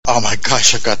Oh my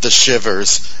gosh, I've got the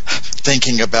shivers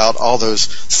thinking about all those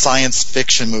science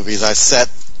fiction movies I sat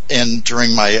in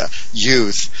during my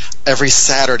youth. Every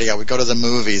Saturday I would go to the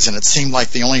movies, and it seemed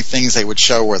like the only things they would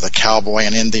show were the cowboy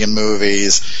and Indian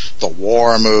movies, the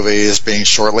war movies, being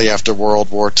shortly after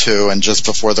World War II and just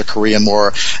before the Korean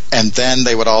War, and then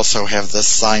they would also have the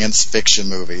science fiction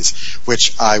movies,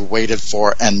 which I waited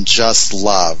for and just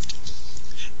loved.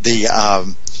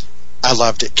 I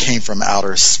loved It Came from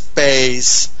Outer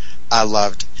Space. I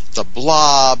loved The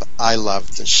Blob. I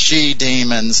loved The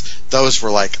She-Demons. Those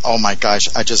were like, oh my gosh,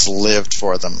 I just lived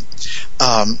for them.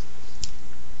 And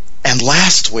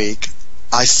last week,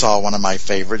 I saw one of my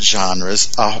favorite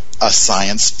genres, a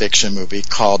science fiction movie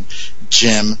called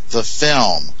Jim the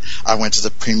Film. I went to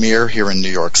the premiere here in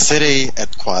New York City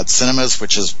at Quad Cinemas,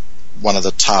 which is one of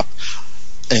the top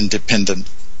independent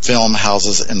film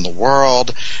houses in the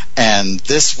world, and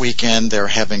this weekend they're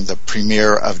having the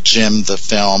premiere of Jim the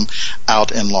Film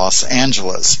out in Los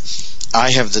Angeles.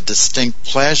 I have the distinct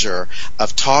pleasure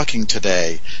of talking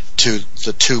today to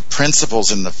the two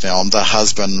principals in the film, the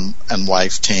husband and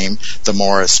wife team, the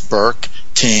Morris Burke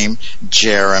team,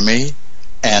 Jeremy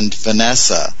and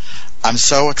Vanessa. I'm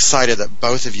so excited that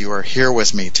both of you are here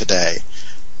with me today.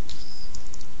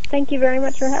 Thank you very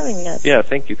much for having us. Yeah,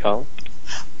 thank you, Colin.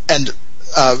 And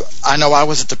I know I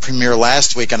was at the premiere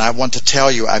last week, and I want to tell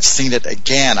you I've seen it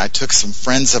again. I took some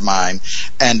friends of mine,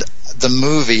 and the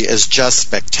movie is just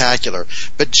spectacular.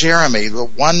 But Jeremy, the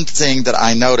one thing that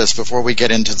I noticed before we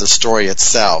get into the story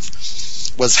itself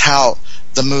was how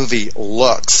the movie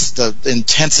looks, the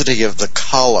intensity of the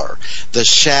color, the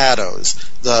shadows,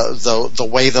 the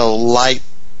way the light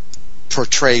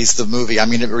portrays the movie. I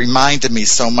mean, it reminded me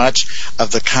so much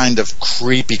of the kind of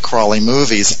creepy, crawly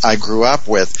movies I grew up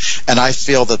with, and I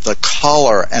feel that the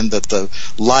color and that the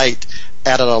light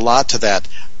added a lot to that.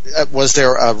 Was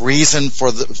there a reason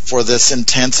for this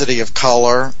intensity of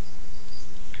color?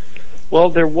 Well,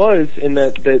 there was, in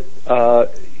that the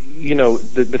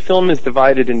film is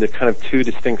divided into kind of two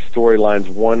distinct storylines,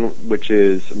 one which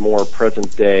is more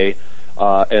present day,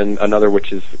 and another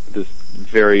which is this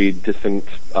very distant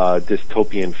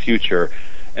dystopian future.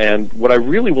 And what I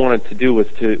really wanted to do was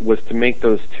to make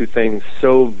those two things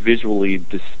so visually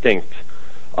distinct.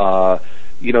 The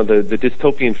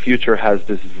dystopian future has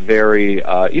this very,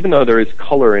 even though there is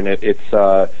color in it,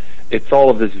 it's all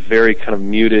of this very kind of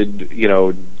muted,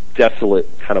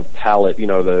 desolate kind of palette,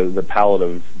 the palette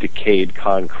of decayed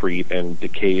concrete and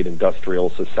decayed industrial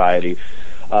society.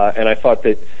 And I thought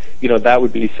that, that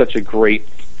would be such a great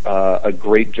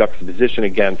juxtaposition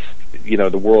against,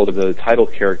 the world of the title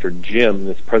character, Jim,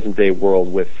 this present-day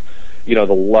world with, the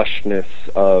lushness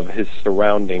of his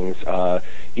surroundings.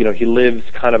 He lives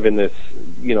kind of in this,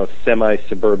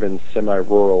 semi-suburban,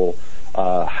 semi-rural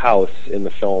house in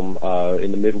the film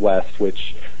in the Midwest,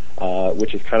 which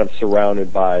is kind of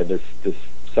surrounded by this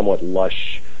somewhat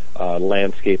lush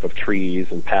landscape of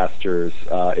trees and pastures.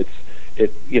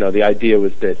 The idea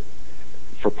was that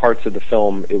for parts of the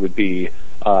film it would be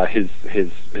his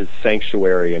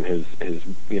sanctuary and his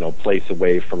place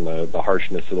away from the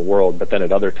harshness of the world, but then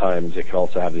at other times it can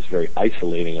also have this very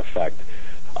isolating effect.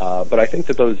 But I think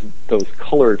that those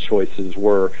color choices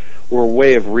were a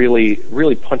way of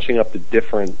really punching up the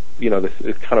different,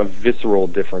 the kind of visceral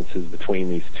differences between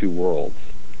these two worlds.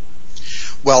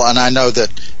 Well, and I know that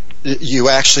you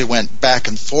actually went back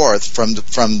and forth from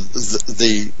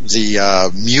the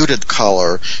muted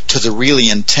color to the really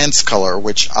intense color,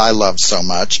 which I love so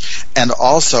much, and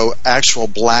also actual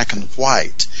black and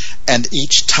white. And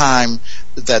each time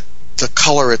that the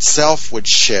color itself would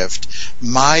shift,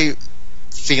 my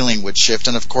feeling would shift,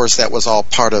 and of course that was all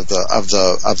part of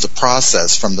the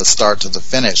process from the start to the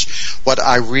finish. What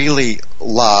I really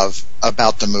love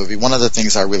about the movie, one of the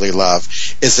things I really love,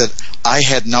 is that I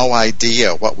had no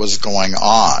idea what was going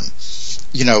on.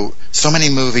 So many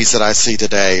movies that I see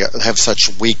today have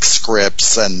such weak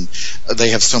scripts, and they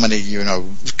have so many,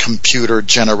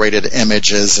 computer-generated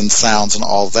images and sounds and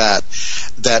all that,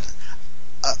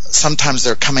 sometimes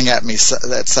they're coming at me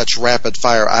at such rapid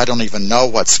fire, I don't even know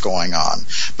what's going on.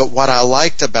 But what I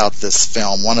liked about this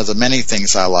film, one of the many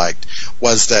things I liked,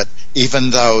 was that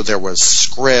even though there was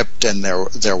script and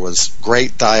there was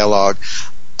great dialogue,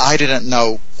 I didn't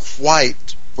know quite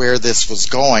where this was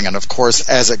going. And of course,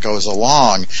 as it goes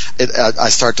along, I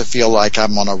start to feel like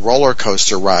I'm on a roller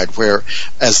coaster ride, where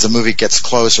as the movie gets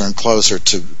closer and closer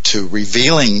to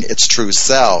revealing its true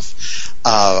self,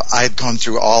 I had gone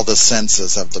through all the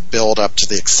senses of the build up to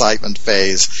the excitement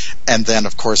phase, and then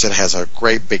of course it has a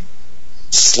great big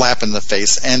slap in the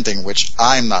face ending, which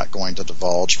I'm not going to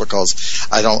divulge because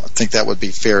I don't think that would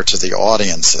be fair to the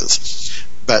audiences.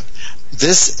 But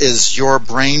this is your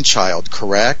brainchild,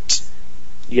 correct?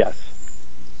 Yes.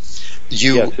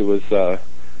 Yes, it was.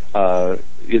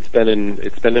 It's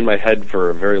been in my head for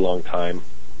a very long time,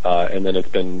 and then it's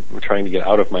been trying to get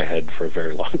out of my head for a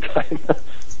very long time.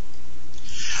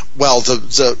 Well,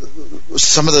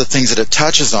 some of the things that it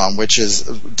touches on, which is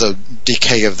the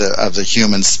decay of the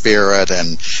human spirit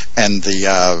and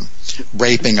the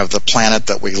raping of the planet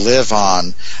that we live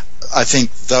on, I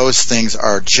think those things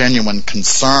are genuine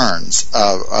concerns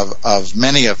of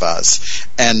many of us.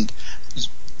 And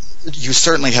you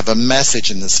certainly have a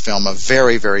message in this film, a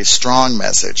very, very strong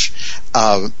message,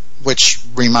 which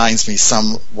reminds me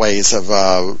some ways of,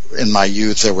 in my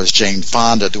youth, there was Jane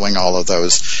Fonda doing all of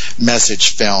those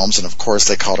message films, and of course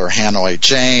they called her Hanoi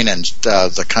Jane, and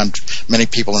many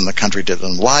people in the country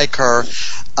didn't like her.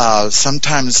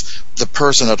 Sometimes the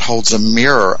person that holds a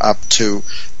mirror up to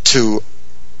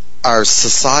our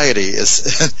society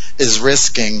is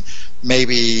risking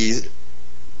maybe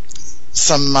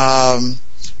some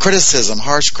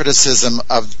harsh criticism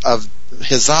of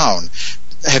his own.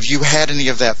 Have you had any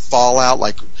of that fallout?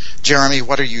 Like, Jeremy,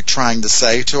 what are you trying to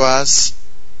say to us?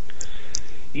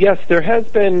 Yes, there has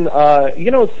been,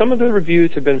 some of the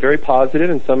reviews have been very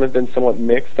positive and some have been somewhat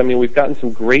mixed. I mean, we've gotten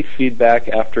some great feedback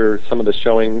after some of the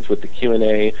showings with the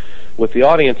Q&A with the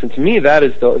audience, and to me that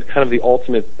is kind of the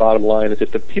ultimate bottom line, is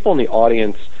if the people in the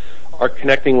audience are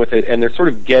connecting with it and they're sort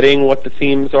of getting what the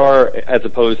themes are, as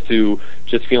opposed to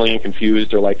just feeling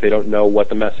confused or like they don't know what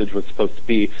the message was supposed to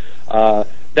be.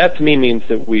 That to me means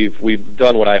that we've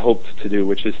done what I hoped to do,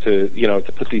 which is to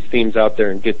put these themes out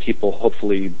there and get people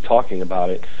hopefully talking about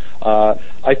it.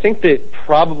 I think that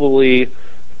probably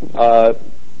one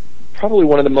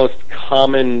of the most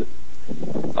common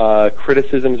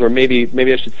criticisms, or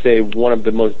maybe I should say one of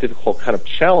the most difficult kind of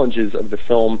challenges of the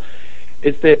film,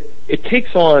 is that it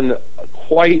takes on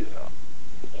quite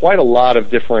a lot of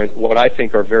different, what I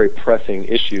think are very pressing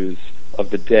issues of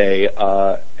the day,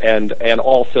 and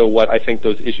also what I think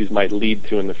those issues might lead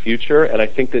to in the future. And I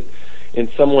think that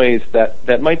in some ways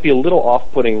that might be a little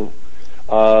off-putting,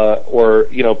 or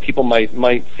people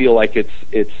might feel like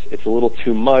it's a little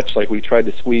too much, like we tried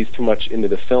to squeeze too much into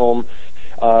the film.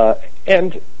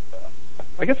 And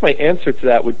I guess my answer to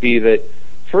that would be that,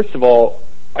 first of all,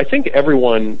 I think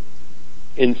everyone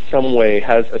in some way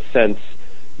has a sense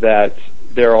that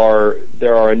there are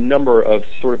a number of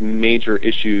sort of major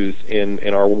issues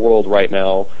in our world right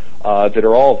now that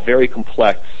are all very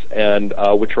complex and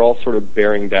which are all sort of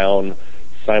bearing down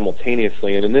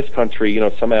simultaneously. And in this country,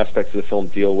 some aspects of the film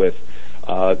deal with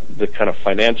the kind of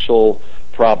financial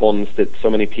problems that so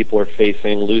many people are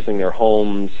facing, losing their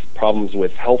homes, problems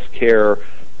with health care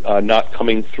not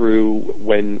coming through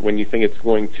when you think it's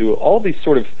going to, all these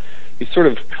sort of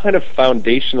kind of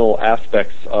foundational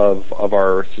aspects of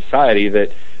our society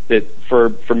that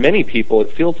for many people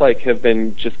it feels like have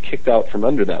been just kicked out from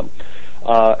under them.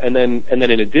 And then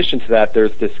in addition to that,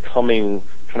 there's this coming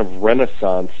kind of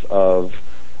renaissance of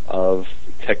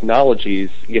technologies,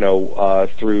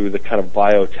 through the kind of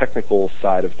biotechnical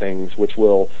side of things, which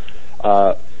will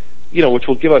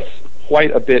give us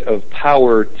quite a bit of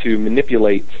power to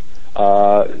manipulate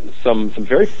some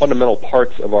very fundamental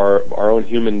parts of our own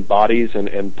human bodies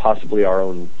and possibly our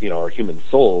own, our human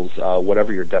souls,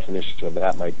 whatever your definition of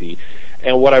that might be.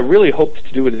 And what I really hoped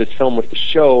to do with this film, with the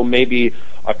show, maybe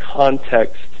a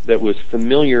context that was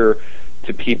familiar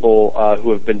to people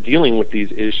who have been dealing with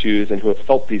these issues and who have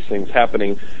felt these things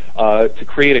happening, to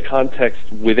create a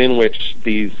context within which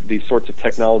these sorts of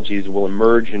technologies will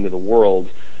emerge into the world,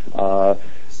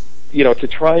 to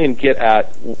try and get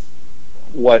at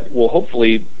what will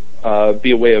hopefully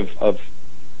be a way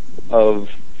of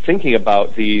thinking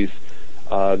about these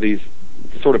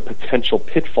sort of potential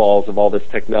pitfalls of all this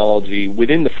technology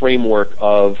within the framework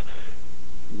of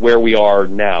where we are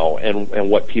now and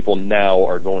what people now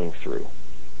are going through.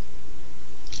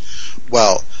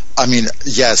 Well, I mean,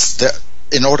 yes,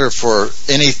 in order for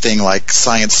anything like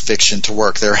science fiction to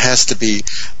work, there has to be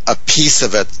a piece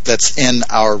of it that's in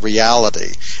our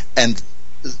reality. And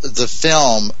the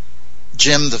film,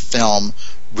 Jim the film,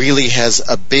 really has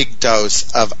a big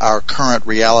dose of our current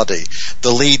reality.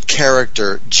 The lead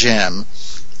character, Jim,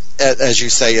 as you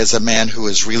say, is a man who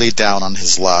is really down on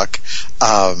his luck.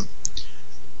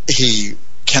 He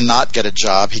cannot get a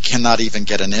job. He cannot even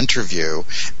get an interview.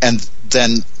 And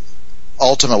then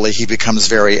ultimately he becomes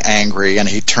very angry and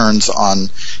he turns on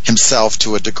himself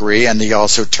to a degree, and he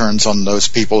also turns on those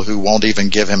people who won't even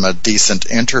give him a decent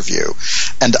interview.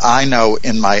 And I know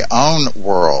in my own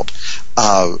world,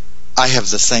 I have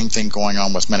the same thing going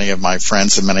on with many of my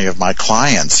friends and many of my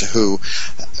clients who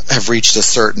have reached a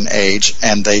certain age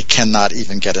and they cannot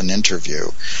even get an interview.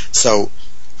 So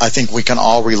I think we can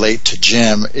all relate to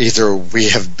Jim. Either we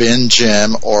have been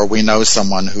Jim or we know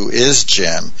someone who is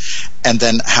Jim, and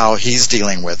then how he's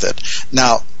dealing with it.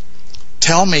 Now,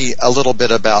 tell me a little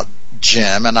bit about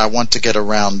Jim, and I want to get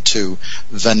around to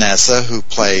Vanessa, who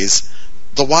plays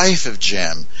the wife of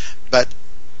Jim. But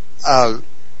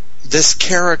this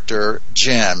character,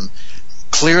 Jim,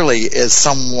 clearly is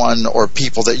someone or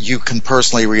people that you can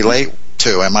personally relate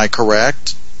to. Am I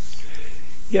correct?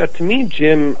 Yeah, to me,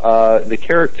 Jim, the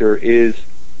character, is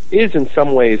in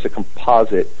some ways a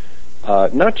composite,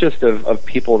 not just of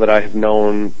people that I have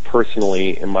known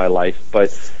personally in my life,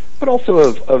 but also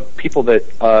of people that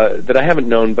I haven't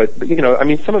known. But I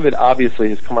mean, some of it obviously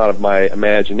has come out of my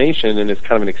imagination and is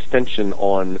kind of an extension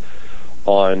on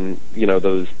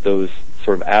those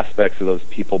sort of aspects of those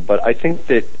people. But I think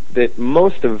that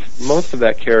most of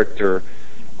that character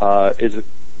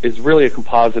is really a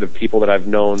composite of people that I've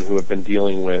known who have been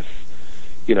dealing with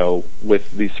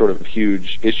these sort of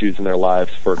huge issues in their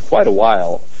lives for quite a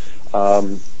while.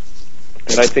 And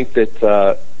I think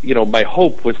that my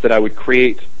hope was that I would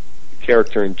create a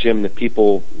character in Jim that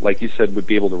people, like you said, would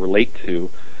be able to relate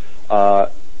to. I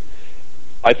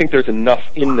think there's enough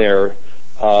in there.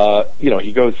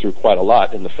 He goes through quite a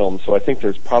lot in the film, so I think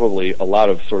there's probably a lot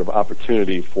of sort of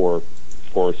opportunity for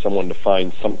someone to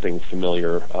find something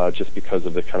familiar, just because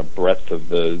of the kind of breadth of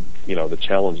the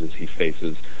challenges he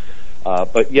faces.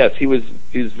 But yes, he was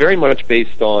very much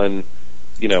based on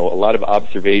a lot of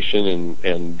observation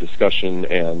and discussion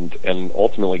and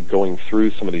ultimately going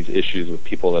through some of these issues with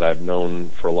people that I've known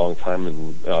for a long time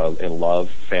and love,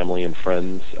 family and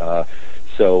friends.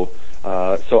 So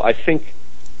I think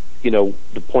the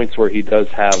points where he does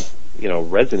have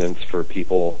resonance for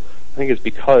people, I think is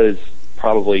because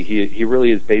probably he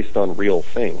really is based on real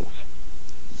things.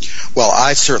 Well,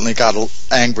 I certainly got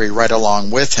angry right along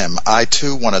with him. I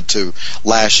too wanted to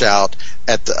lash out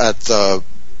at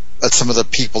some of the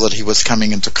people that he was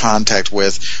coming into contact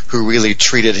with who really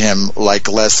treated him like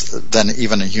less than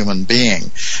even a human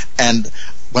being. And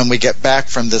when we get back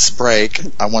from this break,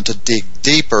 I want to dig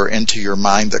deeper into your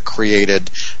mind that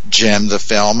created Jim, the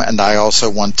film, and I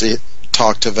also want to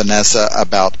talk to Vanessa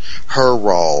about her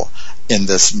role in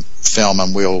this film,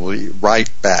 and we'll be right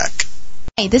back.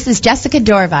 Hey, this is Jessica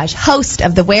Dorvaj, host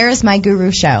of the Where Is My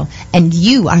Guru show, and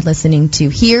you are listening to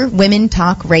Hear Women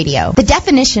Talk Radio. The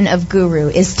definition of guru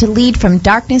is to lead from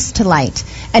darkness to light,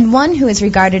 and one who is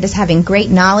regarded as having great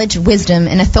knowledge, wisdom,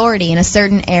 and authority in a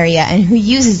certain area and who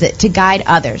uses it to guide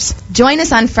others. Join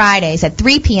us on Fridays at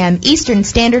 3 p.m. Eastern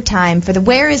Standard Time for the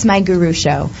Where Is My Guru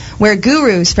show, where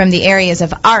gurus from the areas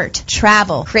of art,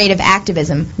 travel, creative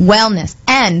activism, wellness,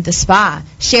 and the spa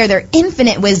share their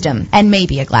infinite wisdom and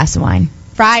maybe a glass of wine.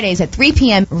 Fridays at 3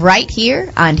 p.m. right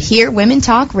here on Hear Women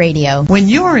Talk Radio. When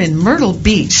you're in Myrtle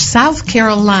Beach, South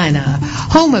Carolina,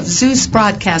 home of Zeus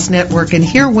Broadcast Network and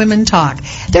Hear Women Talk,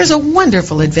 there's a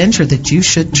wonderful adventure that you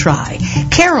should try.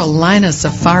 Carolina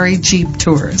Safari Jeep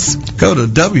Tours. Go to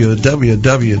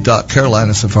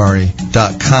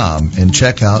www.carolinasafari.com and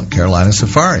check out Carolina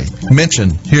Safari.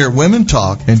 Mention Hear Women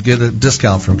Talk and get a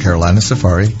discount from Carolina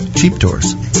Safari Jeep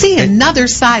Tours. See another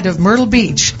side of Myrtle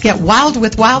Beach. Get wild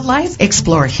with wildlife.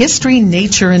 Explore history,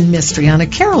 nature, and mystery on a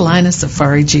Carolina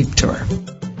Safari Jeep Tour.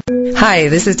 Hi,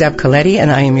 this is Deb Coletti,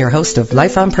 and I am your host of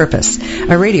Life on Purpose,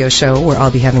 a radio show where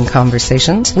I'll be having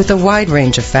conversations with a wide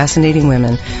range of fascinating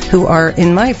women who are,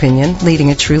 in my opinion,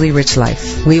 leading a truly rich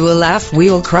life. We will laugh, we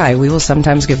will cry, we will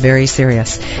sometimes get very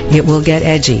serious. It will get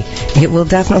edgy. It will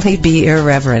definitely be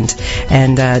irreverent,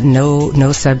 and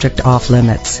no subject off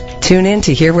limits. Tune in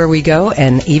to hear where we go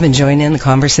and even join in the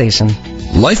conversation.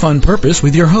 Life on Purpose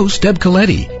with your host, Deb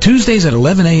Coletti, Tuesdays at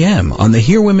 11 a.m. on the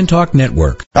Hear Women Talk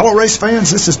Network. Hello, race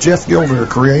fans. This is Jeff Gilder,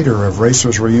 creator of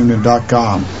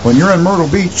RacersReunion.com. When you're in Myrtle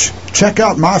Beach, check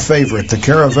out my favorite, the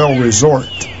Caravel Resort.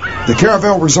 The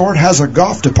Caravel Resort has a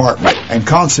golf department and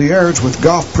concierge with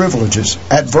golf privileges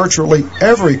at virtually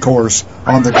every course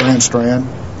on the Grand Strand,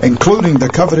 including the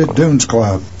coveted Dunes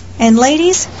Club. And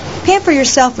ladies, pamper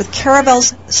yourself with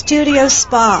Caravel's Studio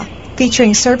Spa,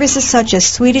 featuring services such as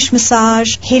Swedish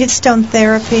massage, heated stone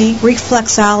therapy,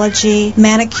 reflexology,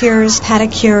 manicures,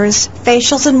 pedicures,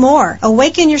 facials, and more.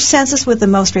 Awaken your senses with the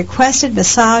most requested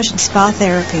massage and spa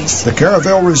therapies. The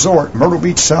Caravel Resort, Myrtle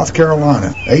Beach, South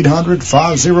Carolina,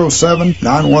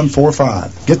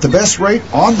 800-507-9145. Get the best rate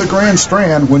on the Grand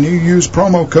Strand when you use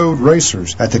promo code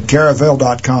RACERS at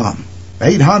thecaravel.com.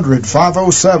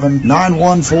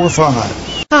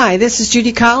 800-507-9145. Hi, this is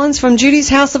Judy Collins from Judy's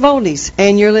House of Oldies,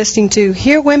 and you're listening to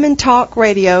Hear Women Talk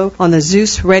Radio on the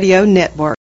Zeus Radio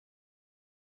Network.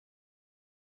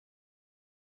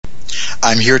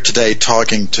 I'm here today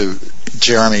talking to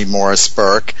Jeremy Morris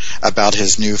Burke about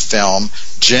his new film,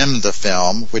 Jim the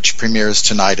Film, which premieres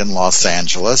tonight in Los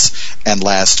Angeles, and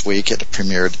last week it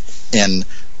premiered in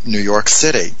New York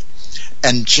City.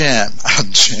 And Jim,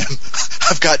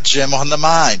 I've got Jim on the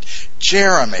mind.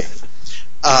 Jeremy,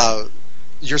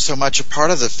 you're so much a part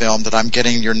of the film that I'm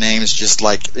getting your names just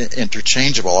like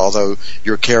interchangeable, although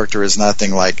your character is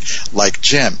nothing like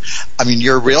Jim. I mean,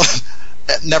 you're real.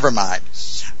 Never mind.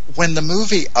 When the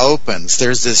movie opens,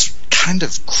 there's this kind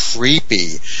of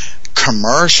creepy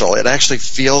commercial. It actually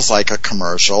feels like a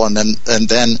commercial, and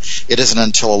then it isn't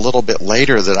until a little bit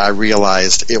later that I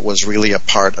realized it was really a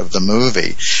part of the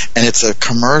movie. And it's a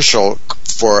commercial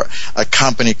for a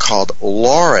company called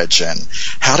L'Origin.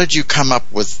 How did you come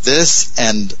up with this,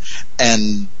 and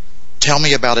tell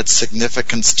me about its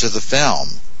significance to the film?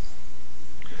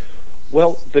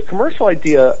 Well, the commercial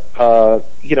idea,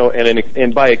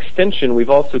 and by extension, we've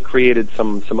also created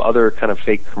some other kind of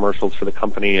fake commercials for the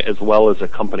company, as well as a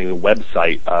company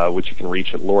website, which you can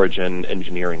reach at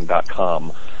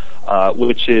l'originengineering.com,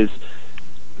 which is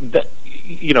this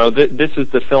is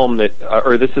the film that,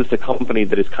 or this is the company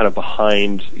that is kind of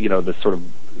behind, the sort of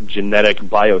genetic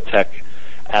biotech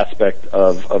aspect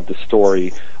of the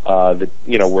story,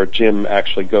 where Jim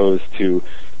actually goes to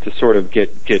sort of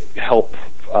get help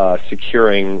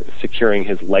securing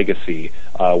his legacy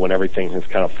when everything has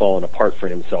kind of fallen apart for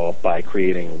himself by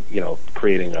creating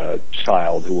a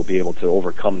child who will be able to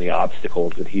overcome the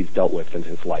obstacles that he's dealt with in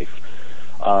his life.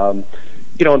 And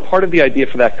part of the idea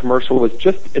for that commercial was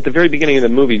just at the very beginning of the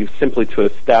movie, simply to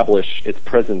establish its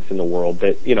presence in the world,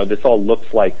 that this all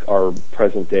looks like our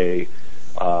present day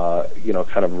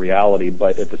kind of reality,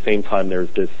 but at the same time there's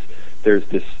this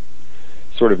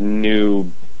sort of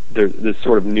new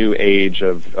age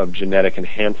of genetic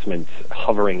enhancement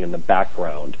hovering in the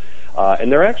background.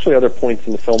 And there are actually other points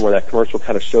in the film where that commercial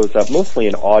kind of shows up, mostly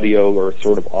in audio or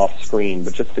sort of off screen,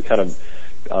 but just to kind of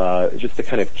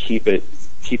keep it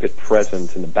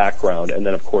present in the background. And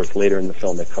then, of course, later in the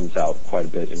film it comes out quite a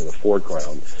bit into the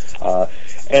foreground.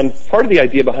 And part of the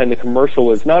idea behind the commercial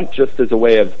was not just as a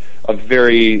way of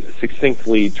very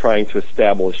succinctly trying to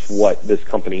establish what this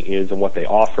company is and what they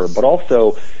offer, but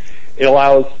also it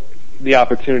allows the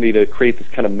opportunity to create this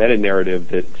kind of meta-narrative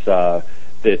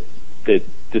that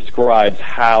describes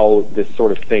how this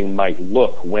sort of thing might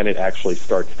look when it actually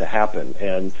starts to happen.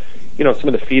 And some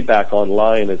of the feedback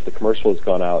online as the commercial has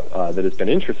gone out that has been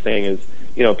interesting is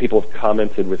people have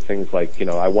commented with things like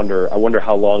I wonder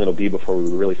how long it'll be before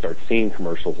we really start seeing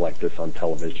commercials like this on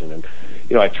television. And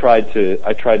I tried to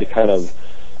kind of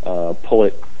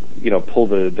pull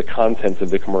the contents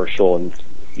of the commercial and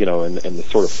the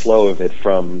sort of flow of it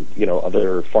from,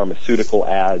 other pharmaceutical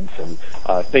ads and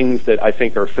things that I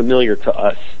think are familiar to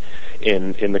us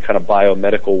in the kind of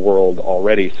biomedical world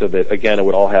already, so that again it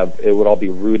would all be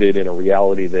rooted in a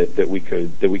reality that we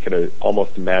could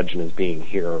almost imagine as being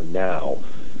here now.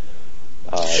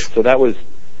 So that was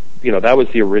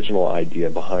the original idea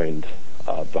behind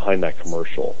that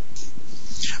commercial.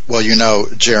 Well,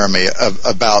 Jeremy,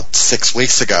 about 6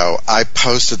 weeks ago, I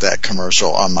posted that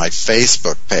commercial on my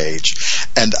Facebook page,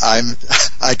 and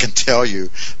I can tell you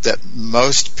that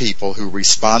most people who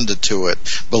responded to it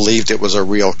believed it was a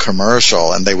real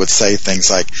commercial, and they would say things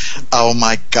like, "Oh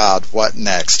my God, what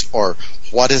next?" or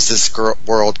 "What is this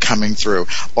world coming through?"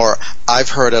 or "I've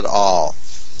heard it all."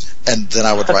 And then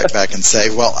I would write back and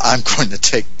say, "Well, I'm going to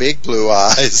take big blue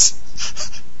eyes,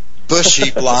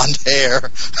 bushy blonde hair,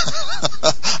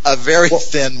 a very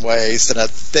thin waist, and a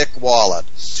thick wallet."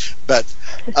 But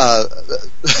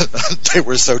they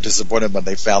were so disappointed when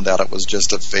they found out it was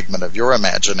just a figment of your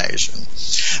imagination.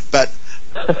 But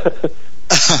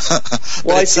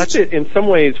well, I think that in some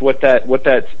ways what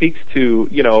that speaks to,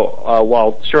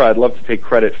 while sure I'd love to take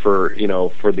credit for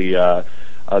the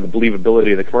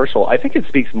believability of the commercial, I think it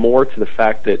speaks more to the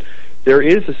fact that there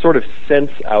is a sort of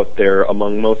sense out there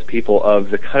among most people of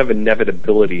the kind of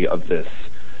inevitability of this,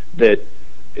 that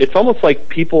it's almost like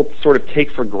people sort of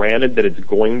take for granted that it's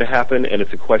going to happen, and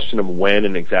it's a question of when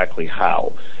and exactly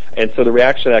how. And so the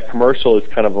reaction to that commercial is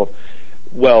kind of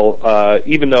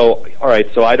even though, all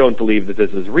right, so I don't believe that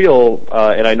this is real,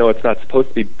 and I know it's not supposed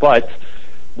to be, but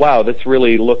wow, this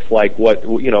really looks like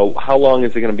how long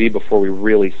is it going to be before we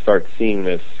really start seeing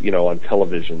this, on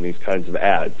television, these kinds of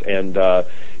ads? And,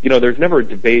 there's never a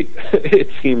debate, it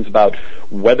seems, about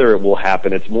whether it will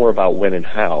happen. It's more about when and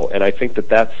how. And I think that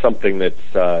that's something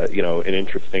that's, an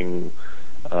interesting,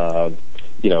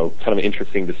 kind of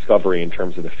interesting discovery in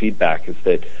terms of the feedback, is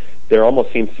that there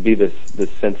almost seems to be this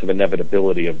sense of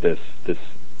inevitability of this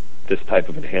type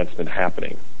of enhancement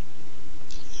happening.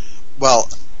 Well,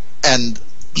 and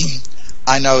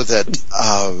I know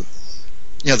that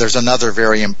there's another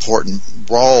very important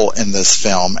role in this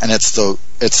film, and it's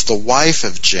the wife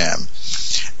of Jim.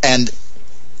 And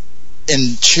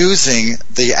in choosing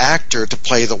the actor to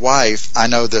play the wife, I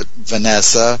know that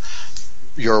Vanessa,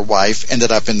 your wife,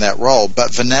 ended up in that role,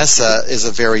 but Vanessa is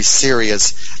a very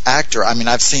serious actor. I mean,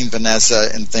 I've seen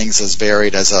Vanessa in things as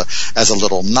varied as a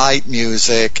Little Night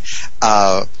Music,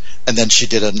 and then she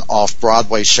did an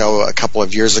off-Broadway show a couple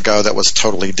of years ago that was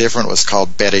totally different. It was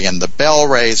called Betty and the Bell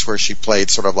Rays, where she played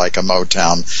sort of like a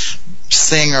Motown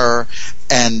singer.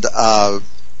 And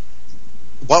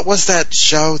what was that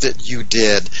show that you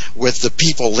did with the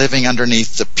people living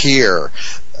underneath the pier?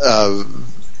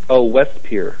 West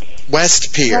Pier.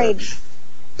 West Pier. Right.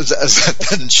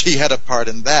 And she had a part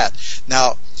in that.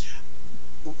 Now,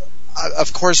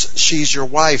 of course, she's your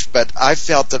wife, but I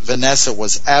felt that Vanessa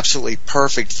was absolutely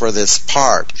perfect for this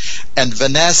part. And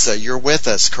Vanessa, you're with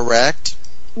us, correct?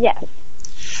 Yes.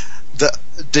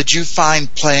 Did you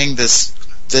find playing this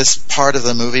part of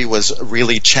the movie was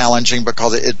really challenging?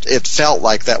 Because it felt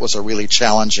like that was a really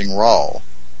challenging role.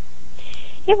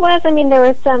 It was. I mean, there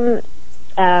was some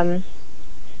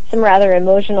rather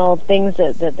emotional things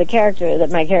that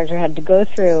my character had to go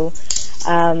through.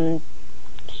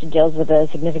 She deals with a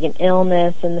significant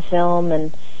illness in the film,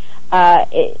 and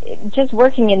just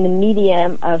working in the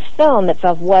medium of film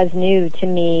itself was new to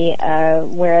me,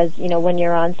 whereas, when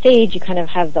you're on stage, you kind of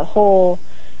have the whole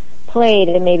play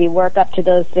to maybe work up to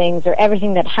those things, or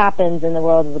everything that happens in the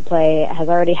world of the play has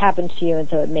already happened to you, and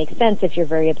so it makes sense if you're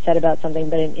very upset about something.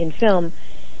 But in film,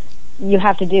 you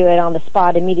have to do it on the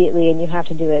spot immediately, and you have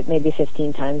to do it maybe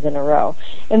 15 times in a row.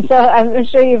 And so I'm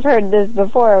sure you've heard this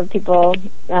before of people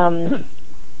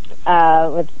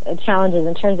with challenges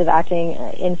in terms of acting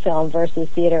in film versus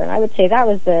theater, and I would say that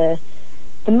was the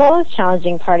most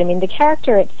challenging part. I mean, the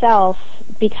character itself,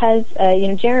 because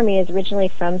Jeremy is originally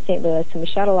from St. Louis, and we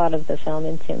shot a lot of the film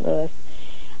in St. Louis,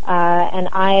 and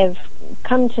I've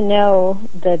come to know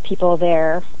the people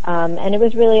there, and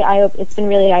it's been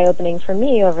really eye-opening for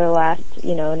me over the last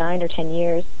 9 or 10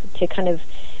 years to kind of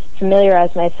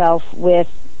familiarize myself with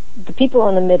the people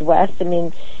in the Midwest. I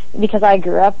mean, because I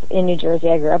grew up in New Jersey,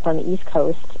 I grew up on the East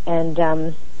Coast,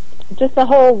 and just the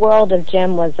whole world of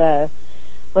Jim was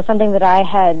something that I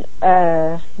had.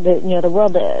 The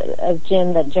world of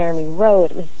Jim that Jeremy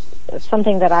wrote was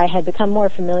something that I had become more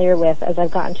familiar with as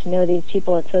I've gotten to know these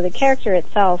people. And so the character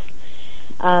itself,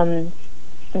 and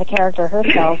the character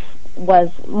herself,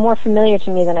 was more familiar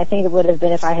to me than I think it would have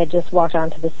been if I had just walked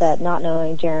onto the set, not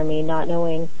knowing Jeremy, not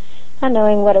knowing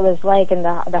what it was like, and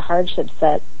the hardships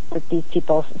that these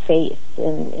people face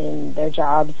in their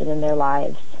jobs and in their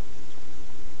lives.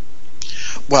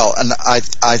 Well, and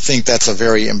I think that's a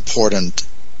very important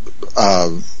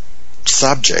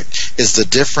subject, is the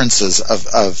differences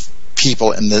of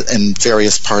people in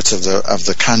various parts of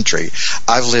the country.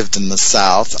 I've lived in the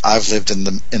South, I've lived in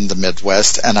the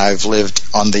Midwest, and I've lived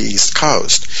on the East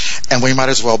Coast, and we might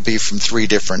as well be from 3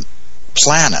 different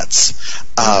planets,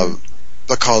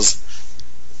 because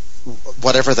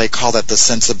whatever they call that, the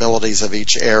sensibilities of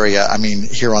each area. I mean,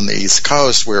 here on the East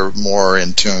Coast, we're more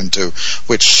in tune to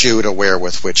which shoe to wear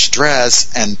with which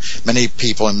dress, and many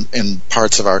people in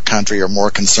parts of our country are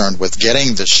more concerned with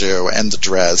getting the shoe and the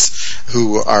dress,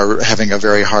 who are having a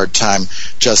very hard time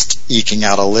just eking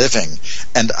out a living.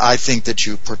 And I think that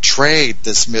you portrayed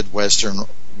this Midwestern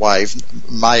wife,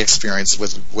 my experience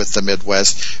with the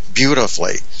Midwest,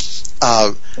 beautifully.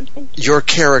 Your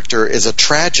character is a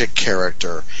tragic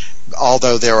character,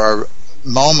 although there are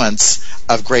moments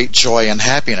of great joy and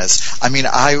happiness. I mean,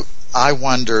 I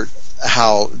wonder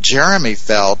how Jeremy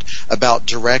felt about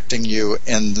directing you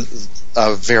in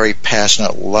a very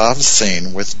passionate love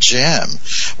scene with Jim.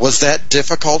 Was that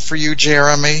difficult for you,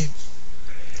 Jeremy?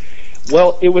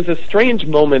 Well, it was a strange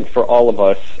moment for all of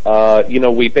us.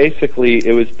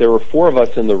 There were 4 of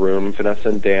us in the room, Vanessa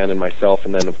and Dan and myself,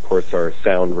 and then of course our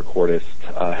sound recordist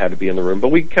had to be in the room. But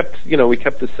we kept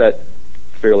the set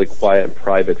fairly quiet and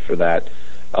private for that,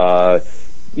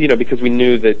 because we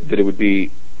knew that it would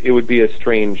be a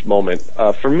strange moment.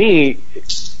 For me,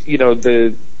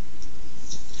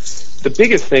 the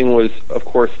biggest thing was, of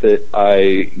course, that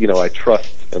I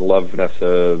trust and love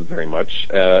Vanessa very much,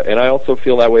 and I also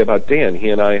feel that way about Dan.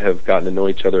 He and I have gotten to know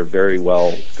each other very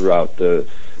well throughout the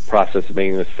process of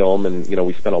making this film, and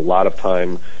we spent a lot of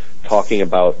time talking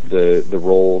about the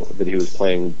role that he was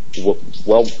playing,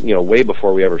 way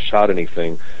before we ever shot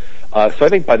anything. So I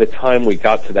think by the time we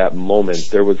got to that moment,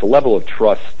 there was a level of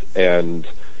trust and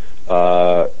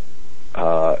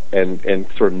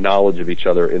sort of knowledge of each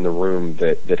other in the room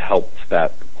that helped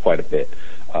that quite a bit.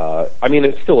 I mean,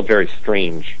 it's still a very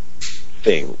strange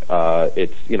thing.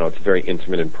 It's a very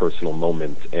intimate and personal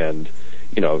moment, and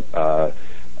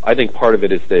I think part of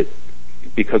it is that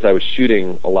because I was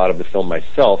shooting a lot of the film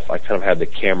myself, I kind of had the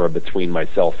camera between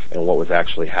myself and what was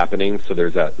actually happening. So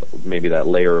there's maybe that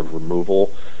layer of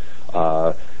removal.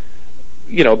 But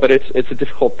it's a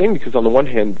difficult thing because on the one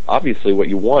hand, obviously what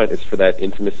you want is for that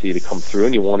intimacy to come through,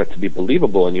 and you want it to be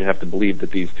believable, and you have to believe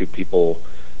that these two people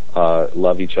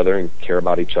love each other and care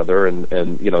about each other, and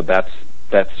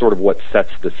that's sort of what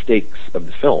sets the stakes of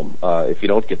the film. If you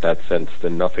don't get that sense,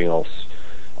 then nothing else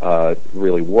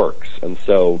really works. And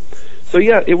so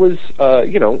yeah, it was,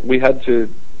 we had to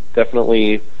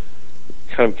definitely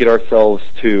kind of get ourselves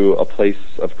to a place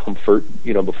of comfort,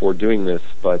 before doing this.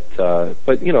 But I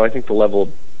think the level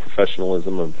of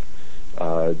professionalism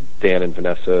of Dan and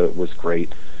Vanessa was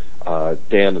great.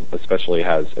 Dan especially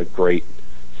has a great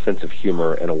sense of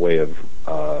humor and a way of,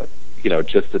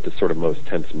 just at the sort of most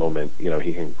tense moment,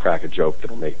 he can crack a joke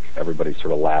that'll make everybody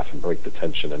sort of laugh and break the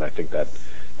tension, and I think that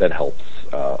helps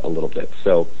a little bit.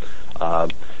 So, I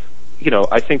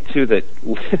think too that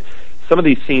some of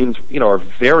these scenes, are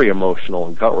very emotional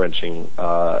and gut-wrenching,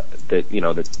 that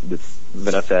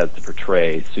Vanessa has to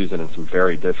portray Susan in some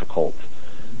very difficult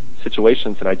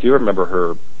situations. And I do remember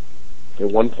her at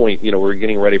one point, we were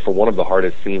getting ready for one of the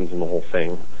hardest scenes in the whole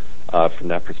thing, from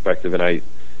that perspective. And I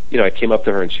came up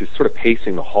to her and she was sort of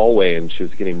pacing the hallway and she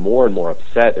was getting more and more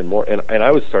upset and more, and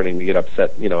I was starting to get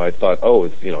upset. I thought,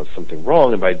 is something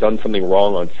wrong? Have I done something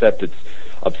wrong on set that's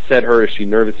upset her? Is she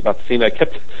nervous about the scene? I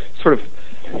kept sort of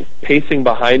pacing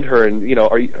behind her and,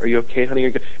 are you okay, honey?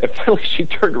 And finally she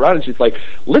turned around and she's like,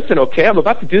 listen, okay, I'm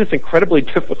about to do this incredibly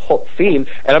difficult scene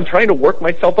and I'm trying to work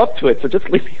myself up to it, so just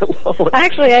leave me alone.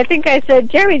 Actually, I think I said,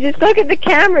 Jeremy, just go get the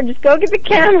camera. Just go get the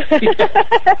camera.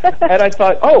 Yeah. And I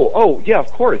thought, oh, yeah,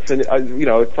 of course. And I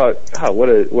thought, what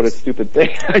a stupid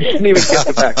thing. I didn't even get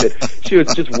the fact that she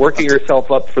was just working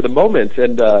herself up for the moment.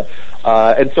 And so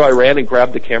I ran and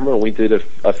grabbed the camera and we did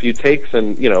a few takes,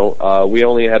 and we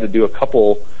only had to do a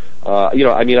couple.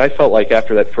 I felt like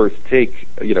after that first take,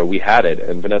 we had it,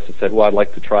 and Vanessa said, well, I'd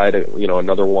like to try to,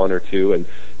 another one or two, and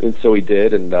so we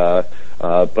did, and, but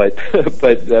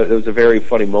it was a very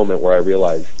funny moment where I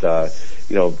realized,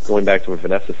 going back to what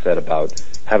Vanessa said about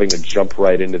having to jump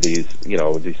right into these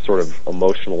sort of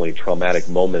emotionally traumatic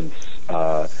moments,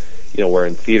 where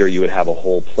in theater you would have a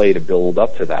whole play to build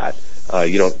up to that.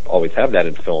 You don't always have that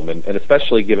in film, and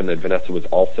especially given that Vanessa was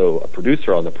also a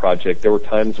producer on the project, there were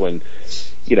times when,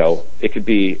 it could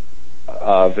be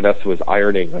Vanessa was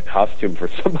ironing a costume for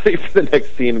somebody for the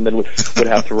next scene and then would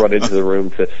have to run into the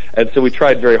room and so we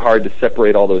tried very hard to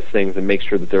separate all those things and make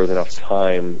sure that there was enough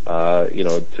time,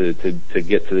 to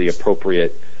get to the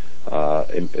appropriate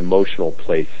emotional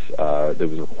place that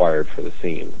was required for the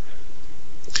scene.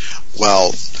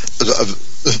 Well,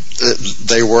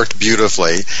 they worked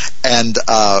beautifully, and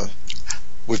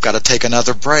we've got to take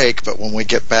another break, but when we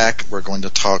get back, we're going to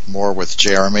talk more with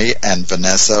Jeremy and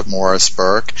Vanessa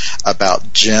Morris-Burke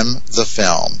about Jim the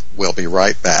Film. We'll be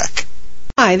right back.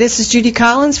 Hi, this is Judy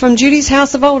Collins from Judy's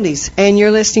House of Oldies, and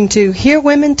you're listening to Hear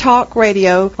Women Talk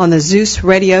Radio on the Zeus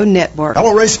Radio Network.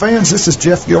 Hello, race fans. This is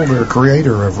Jeff Gilder,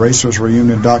 creator of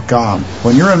RacersReunion.com.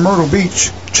 When you're in Myrtle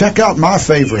Beach, check out my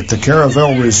favorite, the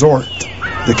Caravel Resort.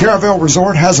 The Caravel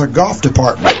Resort has a golf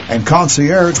department and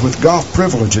concierge with golf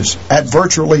privileges at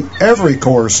virtually every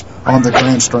course on the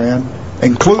Grand Strand,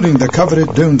 including the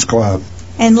coveted Dunes Club.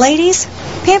 And ladies,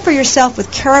 pamper yourself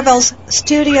with Caravel's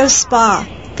Studio Spa,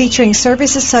 featuring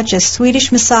services such as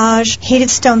Swedish massage, heated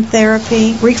stone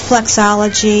therapy,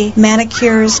 reflexology,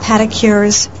 manicures,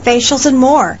 pedicures, facials, and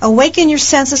more. Awaken your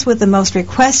senses with the most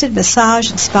requested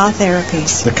massage and spa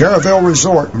therapies. The Caravel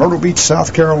Resort, Myrtle Beach,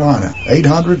 South Carolina,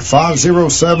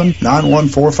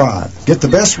 800-507-9145. Get the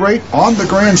best rate on the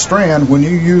Grand Strand when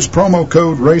you use promo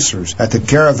code RACERS at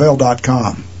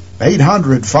thecaravel.com.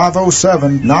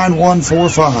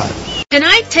 800-507-9145.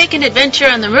 Tonight, take an adventure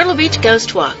on the Myrtle Beach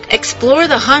Ghost Walk. Explore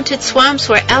the haunted swamps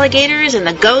where alligators and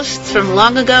the ghosts from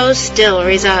long ago still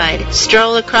reside.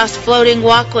 Stroll across floating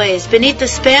walkways beneath the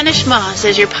Spanish moss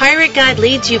as your pirate guide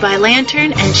leads you by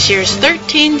lantern and shares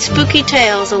 13 spooky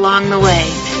tales along the way.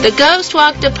 The Ghost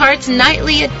Walk departs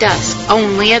nightly at dusk,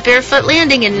 only at Barefoot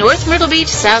Landing in North Myrtle Beach,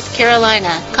 South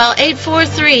Carolina. Call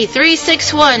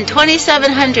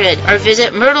 843-361-2700 or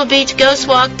visit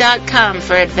MyrtleBeachGhostWalk.com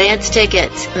for advance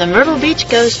tickets. The Myrtle Beach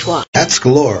Ghost Walk. That's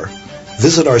galore.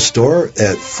 Visit our store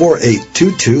at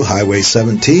 4822 Highway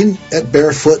 17 at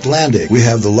Barefoot Landing. We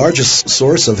have the largest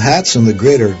source of hats in the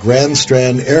greater Grand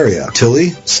Strand area.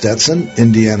 Tilly, Stetson,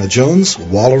 Indiana Jones,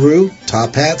 Wallaroo,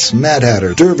 top hats, Mad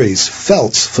Hatter, derbies,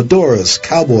 felts, fedoras,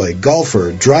 cowboy,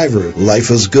 golfer, driver,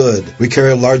 life is good. We carry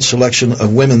a large selection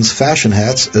of women's fashion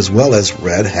hats as well as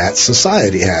Red Hat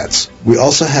Society hats. We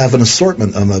also have an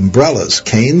assortment of umbrellas,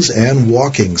 canes, and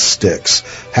walking sticks.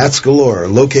 Hats galore,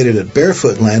 located at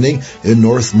Barefoot Landing in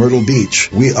North Myrtle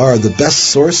Beach. We are the best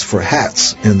source for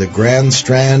hats in the Grand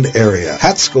Strand area.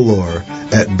 Hats galore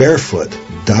at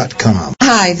barefoot.com.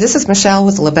 Hi, this is Michelle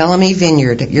with La Bellamy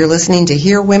Vineyard. You're listening to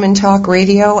Hear Women Talk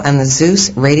Radio on the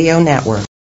Zeus Radio Network.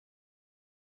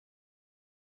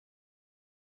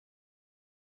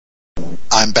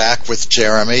 I'm back with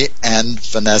Jeremy and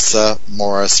Vanessa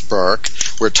Morris-Burke.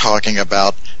 We're talking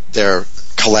about their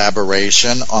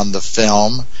collaboration on the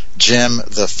film Jim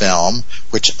the Film,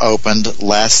 which opened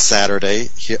last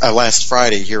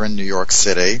Friday here in New York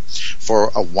City for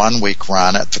a one-week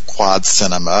run at the Quad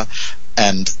Cinema,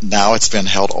 and now it's been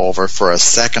held over for a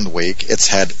second week. It's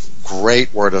had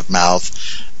great word-of-mouth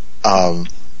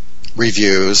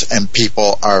reviews, and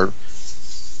people are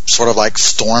sort of like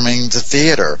storming the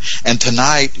theater. And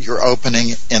tonight you're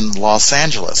opening in Los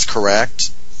Angeles, correct?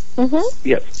 Mm-hmm.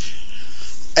 Yes.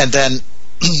 And then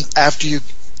after you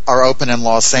are open in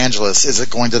Los Angeles, is it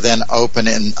going to then open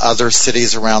in other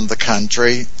cities around the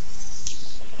country?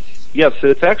 Yes,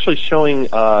 it's actually showing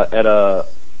at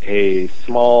a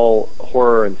small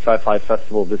horror and sci-fi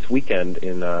festival this weekend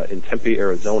in Tempe,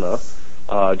 Arizona.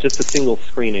 Just a single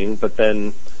screening, but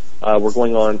then we're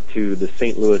going on to the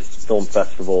St. Louis Film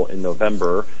Festival in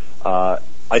November.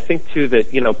 I think, too,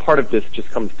 that, part of this just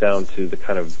comes down to the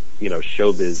kind of,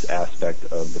 showbiz aspect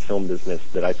of the film business,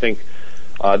 that I think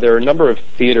there are a number of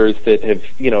theaters that have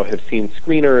seen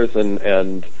screeners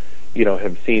and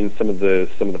have seen some of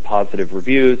the positive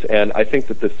reviews, and I think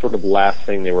that the sort of last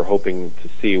thing they were hoping to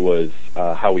see was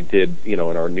how we did, in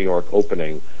our New York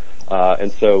opening.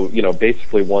 And so,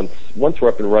 basically once we're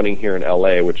up and running here in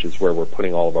LA, which is where we're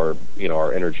putting all of our,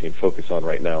 our energy and focus on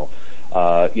right now,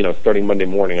 starting Monday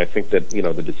morning, I think that,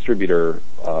 the distributor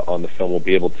on the film will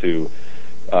be able to,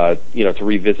 to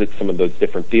revisit some of those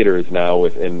different theaters now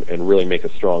and really make a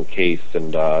strong case,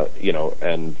 and,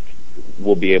 and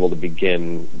we'll be able to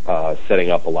begin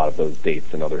setting up a lot of those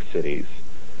dates in other cities.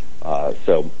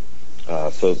 So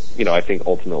I think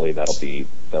ultimately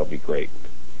that'll be great.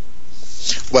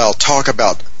 Well, talk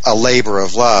about a labor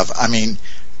of love. I mean,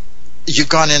 you've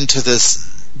gone into this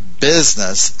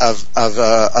business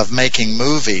of making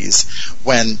movies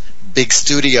when big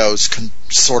studios can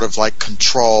sort of like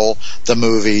control the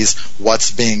movies,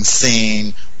 what's being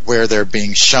seen, where they're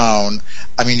being shown.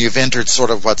 I mean, you've entered sort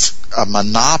of what's a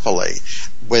monopoly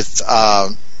with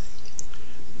a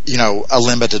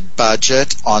limited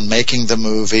budget on making the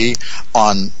movie,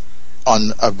 on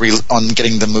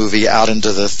getting the movie out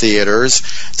into the theaters.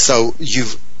 So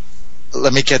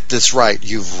let me get this right.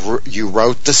 You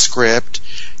wrote the script,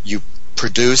 you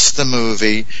produced the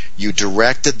movie, you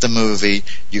directed the movie,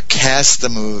 you cast the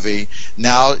movie.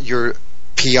 Now you're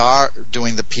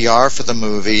doing the PR for the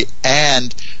movie,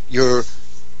 and you're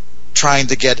trying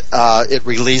to get it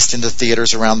released into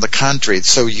theaters around the country.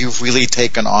 So you've really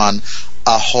taken on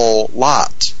a whole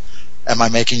lot. Am I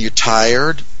making you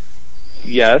tired?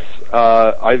 Yes,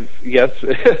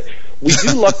 we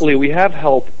do. Luckily, we have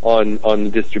help on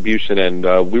the distribution,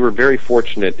 and we were very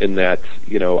fortunate in that,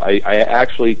 I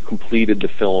actually completed the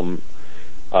film,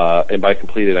 and by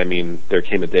completed I mean there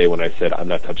came a day when I said I'm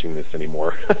not touching this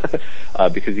anymore,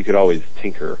 because you could always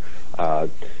tinker.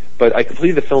 But I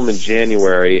completed the film in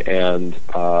January, and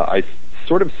I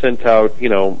sort of sent out,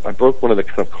 I broke one of the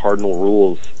kind of cardinal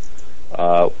rules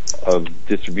of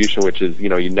distribution, which is, you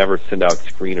never send out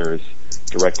screeners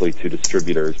directly to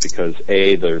distributors, because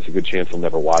A, there's a good chance they'll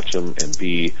never watch them, and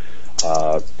B,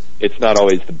 it's not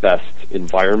always the best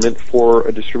environment for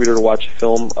a distributor to watch a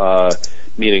film,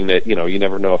 meaning that, you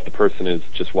never know if the person is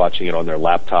just watching it on their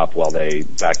laptop while they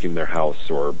vacuum their house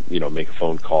or, make a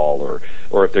phone call,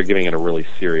 or if they're giving it a really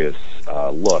serious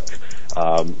look.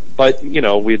 But,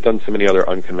 we had done so many other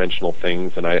unconventional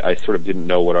things, and I sort of didn't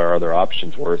know what our other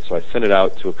options were, so I sent it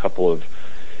out to a couple of,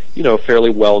 fairly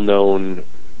well-known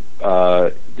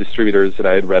distributors that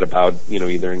I had read about,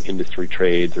 either in industry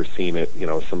trades or seen at,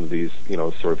 some of these,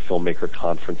 sort of filmmaker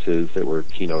conferences that were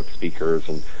keynote speakers,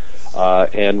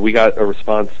 and we got a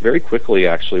response very quickly,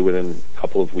 actually, within a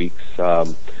couple of weeks. There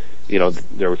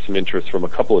was some interest from a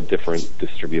couple of different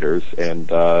distributors, and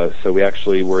so we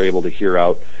actually were able to hear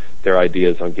out their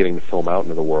ideas on getting the film out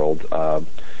into the world.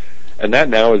 And that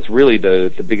now is really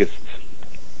the biggest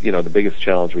the biggest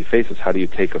challenge we face is how do you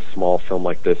take a small film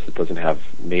like this that doesn't have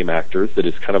name actors, that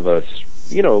is kind of a,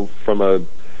 from a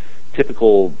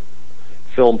typical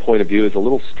film point of view, is a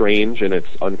little strange in its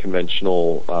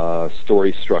unconventional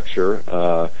story structure,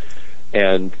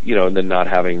 and then not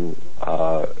having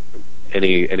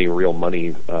any real money,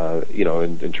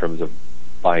 in terms of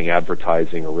buying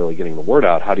advertising or really getting the word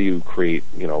out. How do you create,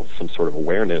 some sort of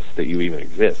awareness that you even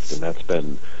exist? And that's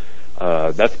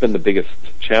been the biggest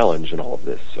challenge in all of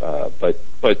this. But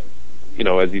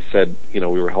as you said, we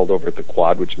were held over at the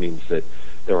Quad, which means that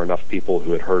there were enough people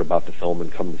who had heard about the film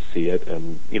and come to see it,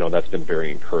 and that's been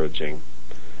very encouraging.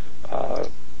 On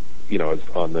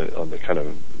the kind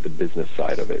of the business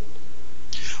side of it.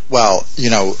 Well,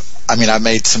 I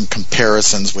made some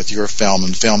comparisons with your film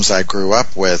and films I grew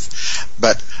up with,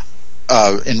 but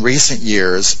in recent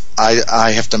years,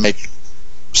 I have to make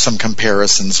some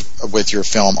comparisons with your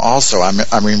film also. I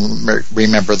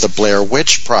remember the Blair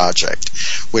Witch Project,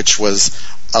 which was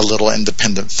a little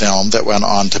independent film that went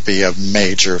on to be a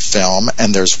major film,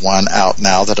 and there's one out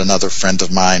now that another friend of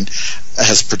mine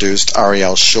has produced.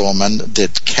 Ariel Schulman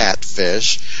did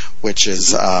Catfish, which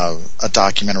is a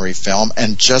documentary film,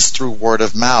 and just through word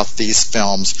of mouth, these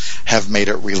films have made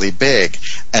it really big.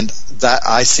 And that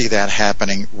I see that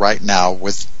happening right now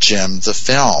with Jim the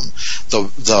film.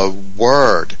 The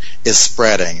word is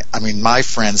spreading. My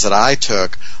friends that I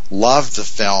took loved the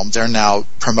film. They're now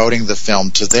promoting the film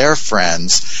to their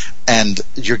friends, and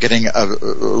you're getting a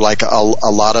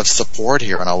lot of support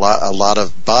here and a lot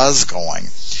of buzz going.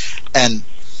 And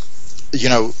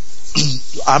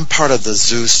I'm part of the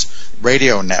Zeus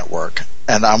radio network,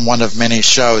 and I'm one of many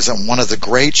shows, and one of the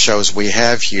great shows we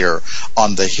have here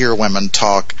on the Hear Women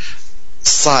Talk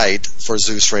site for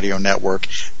Zeus Radio Network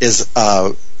is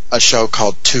a show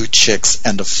called Two Chicks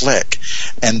and a Flick,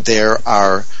 and there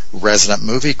are resident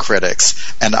movie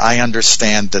critics, and I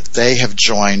understand that they have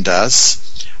joined us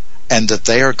and that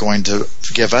they are going to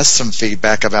give us some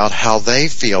feedback about how they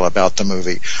feel about the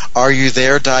movie. Are you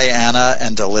there, Diana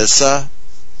and Alyssa?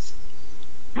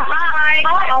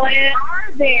 Hi, Colin. You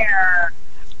are there.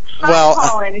 Well,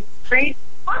 Colin. It's great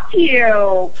to talk to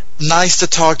you. Nice to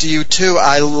talk to you, too.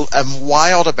 I am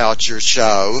wild about your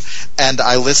show, and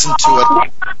I listen to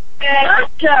it.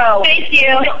 Show. Thank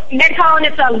you. Nick, Colin,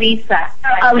 it's Alisa.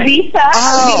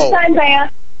 Alisa and Diane.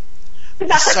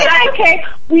 That's okay.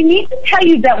 We need to tell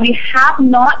you that we have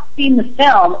not seen the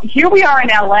film. Here we are in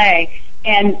LA,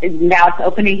 and now it's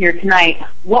opening here tonight.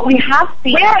 What we have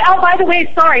seen... by the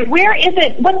way, sorry. Where is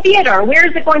it? What theater? Where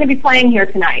is it going to be playing here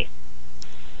tonight?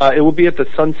 It will be at the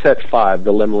Sunset 5,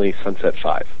 the Lemley Sunset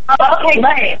 5. Oh,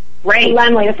 okay, great.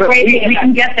 Lemley, that's great. We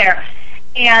can get there.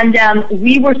 And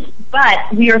we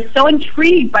are so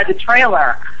intrigued by the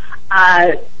trailer.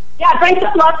 It brings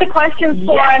up lots of questions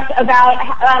for us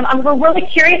about, we're really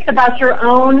curious about your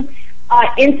own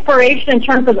inspiration in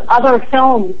terms of other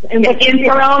films and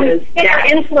your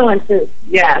influences.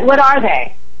 Yeah. What are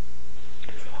they?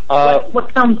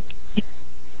 What films?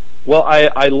 Well,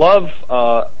 I love,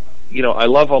 I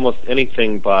love almost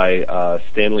anything by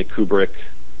Stanley Kubrick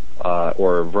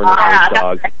or Werner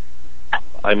Herzog.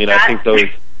 I think those,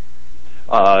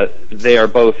 they're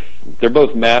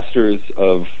both masters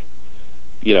of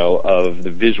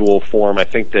the visual form. I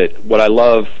think that what I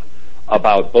love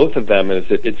about both of them is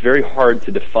that it's very hard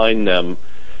to define them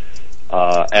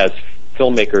as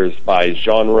filmmakers by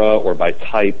genre or by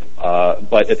type,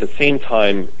 but at the same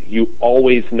time, you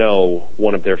always know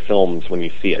one of their films when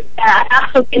you see it. Yeah,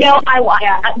 absolutely.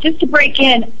 Just to break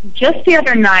in, just the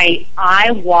other night, I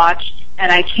watched,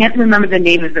 and I can't remember the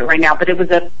name of it right now, but it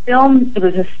was a film, it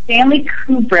was a Stanley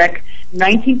Kubrick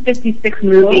 1956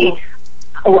 movie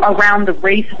around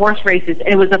the horse races, and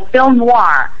it was a film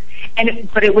noir.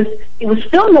 But it was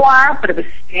film noir, but it was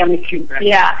Stanley Kubrick.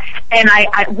 Yeah, and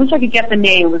I wish I could get the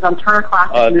name. It was on Turner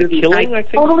Classic Movies. The Killing, I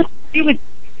think. Totally agree with.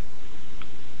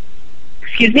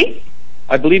 Excuse me.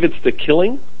 I believe it's The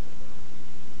Killing.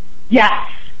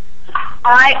 Yes,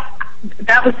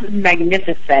 that was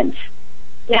magnificent.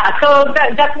 Yeah, so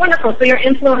that's wonderful. So your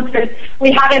influences,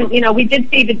 we did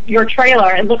see your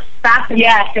trailer. It looks fascinating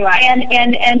to us.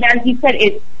 And as you said,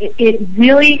 it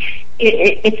really,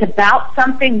 it's about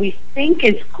something we think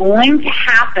is going to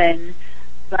happen,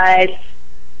 but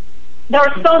there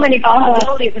are so many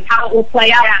possibilities of how it will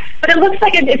play out. Yeah. But it looks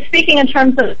like it's speaking in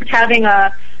terms of having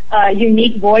a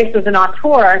unique voice as an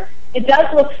auteur. It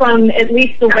does look, from at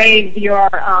least the way your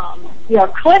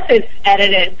clip is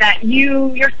edited, that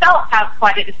you yourself have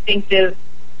quite a distinctive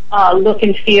look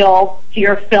and feel to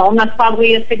your film. That's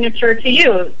probably a signature to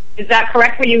you. Is that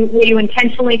correct? Were you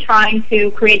intentionally trying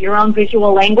to create your own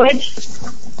visual language?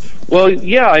 Well,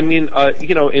 yeah, I mean,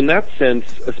 in that sense,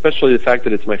 especially the fact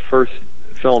that it's my first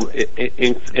film,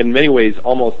 in many ways,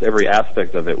 almost every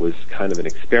aspect of it was kind of an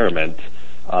experiment,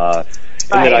 and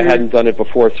that I hadn't done it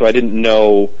before, so I didn't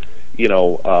know,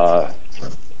 oh,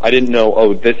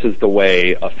 this is the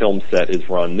way a film set is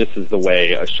run, this is the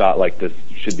way a shot like this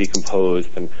should be composed,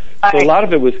 and so a lot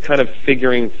of it was kind of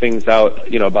figuring things out,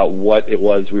 about what it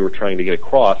was we were trying to get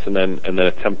across, and then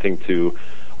attempting to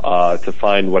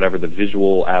find whatever the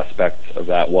visual aspect of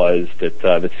that was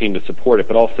that seemed to support it,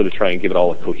 but also to try and give it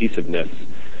all a cohesiveness,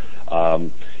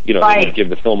 that would give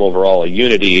the film overall a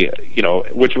unity,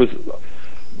 which was,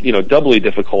 doubly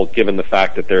difficult given the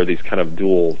fact that there are these kind of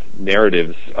dual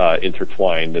narratives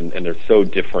intertwined, and they're so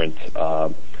different.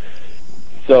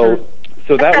 So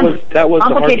that was the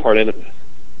hard part, and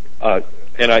all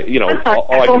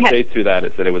I can say to that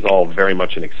is that it was all very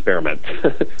much an experiment.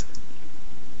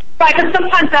 Right, because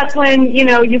sometimes that's when,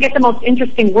 you get the most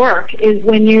interesting work, is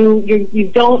when you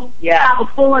don't have a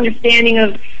full understanding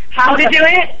of how to do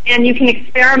it, and you can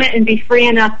experiment and be free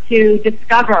enough to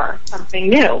discover something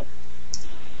new.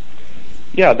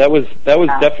 Yeah, that was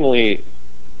definitely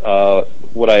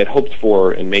what I had hoped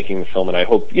for in making the film, and I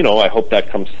hope that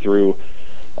comes through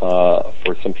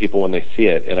for some people when they see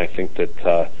it, and I think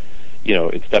that,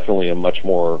 it's definitely a much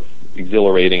more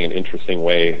exhilarating and interesting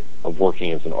way of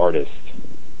working as an artist.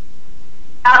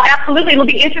 Absolutely. It'll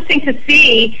be interesting to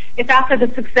see if after the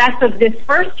success of this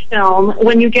first film,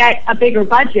 when you get a bigger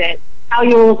budget, how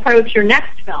you'll approach your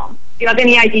next film. Do you have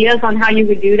any ideas on how you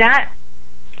would do that?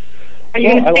 Are you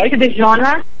going to stick to this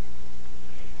genre?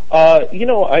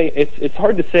 It's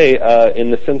hard to say in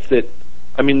the sense that,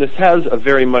 this has a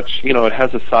very much, it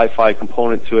has a sci-fi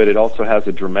component to it. It also has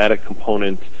a dramatic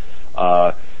component.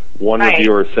 One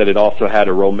reviewer said it also had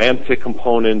a romantic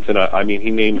component, and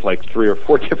he named like 3 or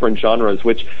 4 different genres,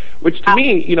 which to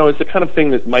me, is the kind of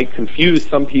thing that might confuse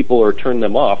some people or turn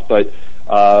them off. But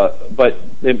that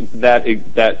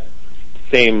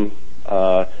same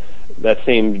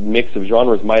mix of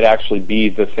genres might actually be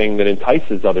the thing that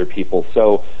entices other people.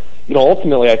 So,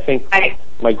 ultimately, I think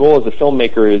my goal as a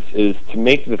filmmaker is to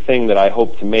make the thing that I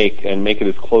hope to make, and make it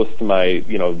as close to my,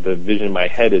 the vision in my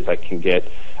head as I can get.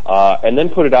 And then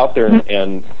put it out there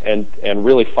and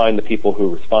really find the people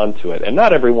who respond to it. And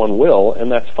not everyone will,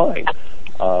 and that's fine.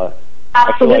 Absolutely.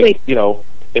 I feel like,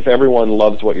 if everyone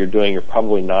loves what you're doing, you're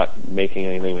probably not making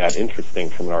anything that interesting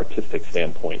from an artistic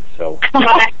standpoint. So,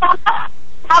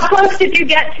 how close did you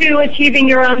get to achieving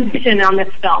your own vision on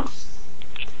this film?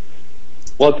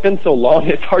 Well, it's been so long,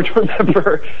 it's hard to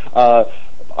remember.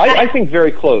 I think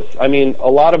very close. A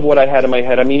lot of what I had in my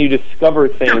head, you discover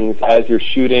things as you're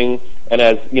shooting, and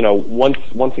as,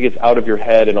 once it gets out of your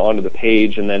head and onto the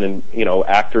page, and then,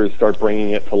 actors start bringing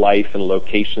it to life, and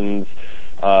locations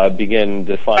begin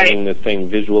defining the thing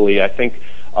visually. I think,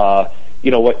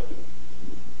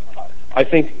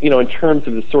 in terms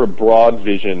of the sort of broad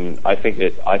vision, I think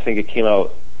it came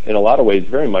out in a lot of ways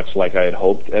very much like I had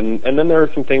hoped. And then there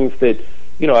are some things that,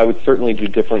 I would certainly do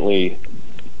differently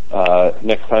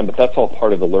next time, but that's all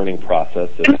part of the learning process.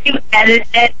 You edit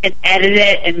it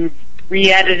and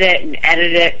re-edit it and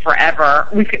edit it forever.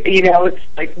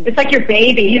 It's like your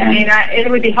baby. Yeah. It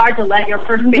would be hard to let your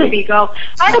first baby go.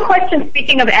 I have a question.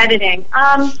 Speaking of editing,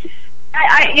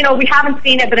 we haven't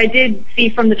seen it, but I did see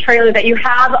from the trailer that you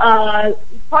have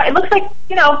it looks like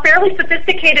fairly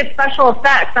sophisticated special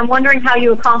effects. I'm wondering how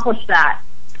you accomplished that.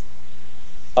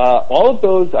 All of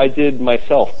those I did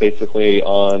myself, basically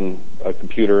on a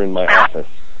computer in my office.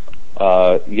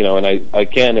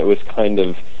 And it was kind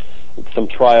of some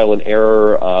trial and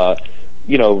error,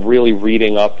 really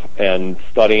reading up and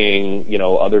studying,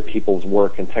 other people's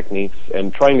work and techniques,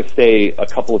 and trying to stay a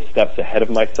couple of steps ahead of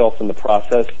myself in the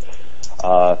process.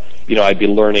 I'd be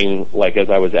learning, like as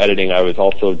I was editing, I was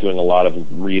also doing a lot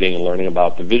of reading and learning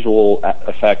about the visual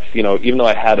effects. Even though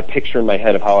I had a picture in my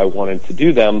head of how I wanted to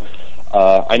do them,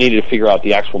 I needed to figure out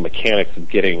the actual mechanics of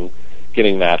getting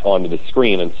that onto the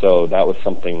screen, and so that was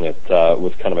something that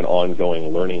was kind of an ongoing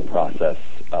learning process.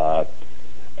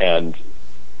 And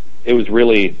it was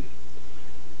really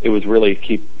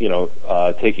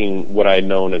taking what I had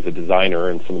known as a designer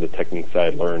and some of the techniques I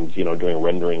had learned, doing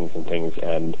renderings and things,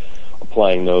 and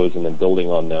applying those and then building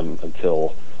on them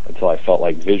until I felt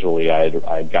like visually I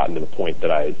had gotten to the point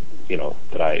that I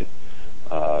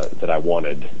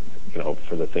wanted,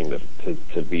 for the thing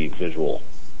to be visual.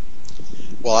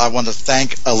 Well, I want to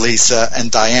thank Elisa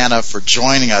and Diana for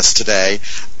joining us today.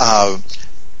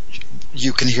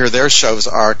 You can hear their shows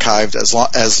archived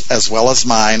as well as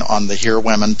mine on the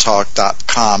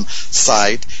HearWomenTalk.com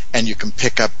site, and you can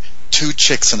pick up Two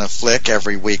Chicks in a Flick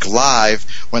every week live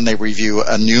when they review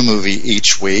a new movie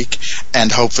each week,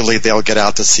 and hopefully they'll get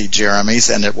out to see Jeremy's,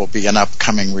 and it will be an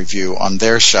upcoming review on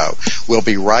their show. We'll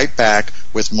be right back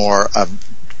with more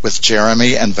with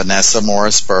Jeremy and Vanessa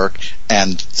Morris-Burke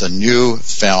and the new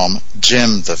film,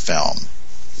 Jim the Film.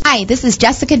 Hi, this is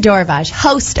Jessica Dorvaj,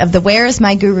 host of the Where is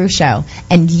My Guru show,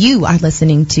 and you are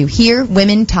listening to Hear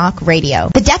Women Talk Radio.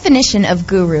 The definition of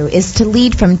guru is to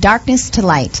lead from darkness to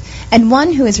light, and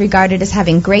one who is regarded as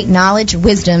having great knowledge,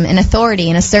 wisdom, and authority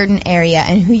in a certain area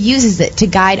and who uses it to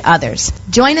guide others.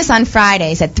 Join us on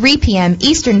Fridays at 3 p.m.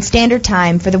 Eastern Standard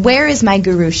Time for the Where is My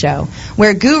Guru show,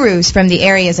 where gurus from the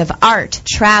areas of art,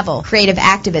 travel, creative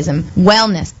activism,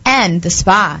 wellness, and the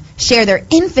spa share their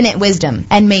infinite wisdom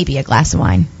and maybe a glass of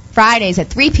wine. Fridays at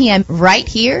 3 p.m. right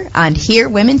here on Hear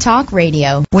Women Talk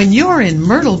Radio. When you're in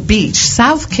Myrtle Beach,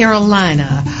 South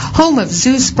Carolina, home of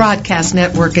Zeus Broadcast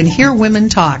Network and Hear Women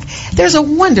Talk, there's a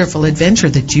wonderful adventure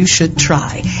that you should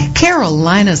try.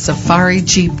 Carolina Safari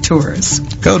Jeep Tours.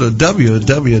 Go to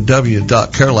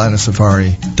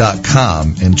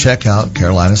www.carolinasafari.com and check out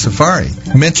Carolina Safari.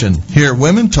 Mention Hear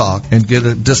Women Talk and get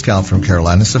a discount from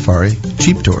Carolina Safari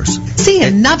Jeep Tours. See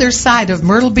another side of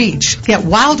Myrtle Beach. Get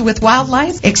wild with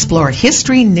wildlife. Explore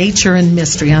history, nature, and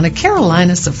mystery on a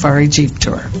Carolina Safari Jeep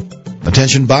Tour.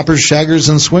 Attention boppers, shaggers,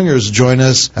 and swingers. Join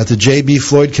us at the J.B.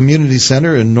 Floyd Community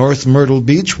Center in North Myrtle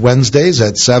Beach Wednesdays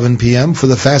at 7 p.m. for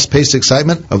the fast-paced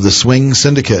excitement of the Swing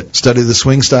Syndicate. Study the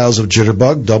swing styles of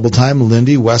Jitterbug, Double Time,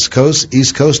 Lindy, West Coast,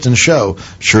 East Coast, and Show.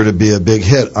 Sure to be a big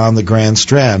hit on the Grand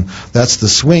Strand. That's the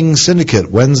Swing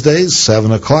Syndicate, Wednesdays,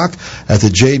 7 o'clock at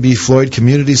the J.B. Floyd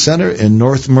Community Center in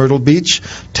North Myrtle Beach,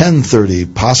 1030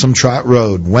 Possum Trot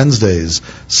Road, Wednesdays,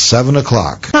 7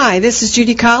 o'clock. Hi, this is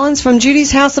Judy Collins from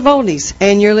Judy's House of Oldies,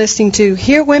 and you're listening to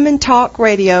Hear Women Talk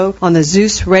Radio on the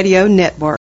Zeus Radio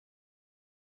Network.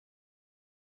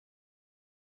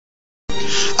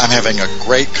 I'm having a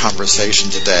great conversation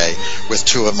today with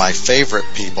two of my favorite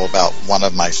people about one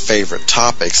of my favorite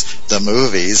topics, the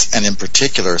movies, and in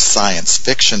particular science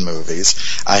fiction movies.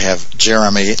 I have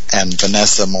Jeremy and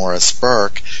Vanessa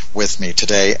Morris-Burke with me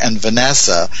today. And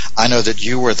Vanessa, I know that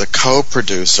you were the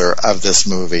co-producer of this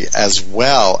movie as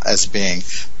well as being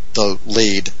the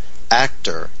lead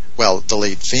actor, well, the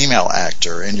lead female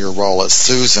actor in your role as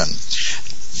Susan.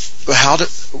 How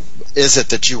is it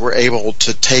that you were able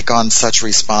to take on such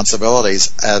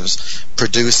responsibilities as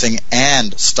producing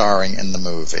and starring in the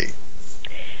movie?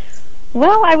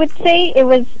 Well, I would say it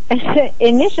was,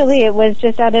 initially it was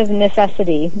just out of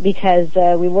necessity because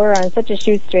we were on such a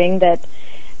shoestring that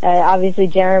obviously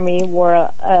Jeremy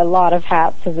wore a lot of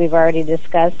hats, as we've already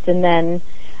discussed, and then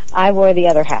I wore the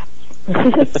other hats.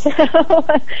 And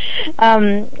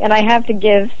I have to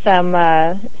give some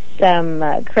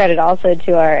credit also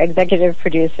to our executive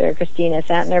producer, Christina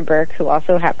Santner-Burke, who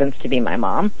also happens to be my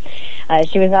mom.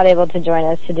 She was not able to join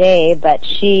us today, but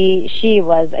she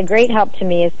was a great help to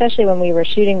me, especially when we were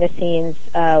shooting the scenes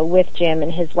with Jim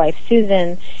and his wife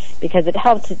Susan, because it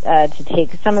helped to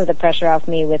take some of the pressure off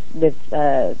me with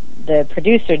the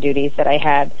producer duties that I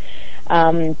had.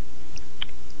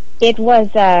 It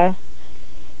was...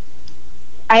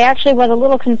 I actually was a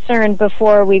little concerned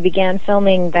before we began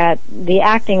filming that the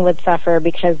acting would suffer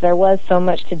because there was so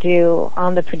much to do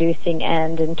on the producing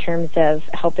end in terms of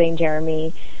helping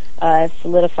Jeremy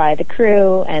solidify the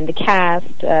crew and the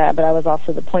cast, but I was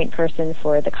also the point person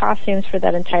for the costumes for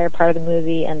that entire part of the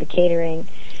movie and the catering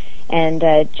and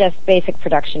just basic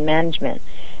production management.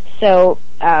 So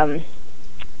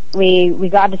we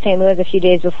got to St. Louis a few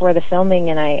days before the filming,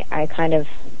 and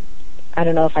I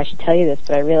don't know if I should tell you this,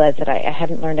 but I realized that I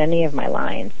hadn't learned any of my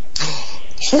lines.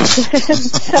 So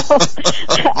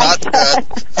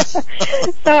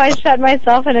I shut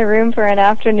myself in a room for an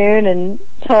afternoon and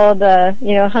told,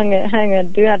 hung a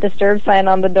do not disturb sign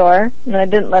on the door, and I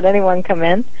didn't let anyone come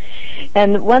in.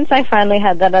 And once I finally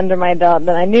had that under my belt,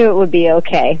 then I knew it would be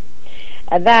okay.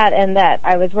 That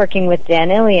I was working with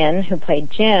Dan Ilian, who played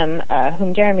Jim,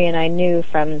 whom Jeremy and I knew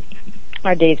from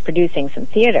our days producing some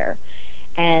theater.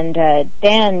 And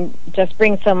Dan just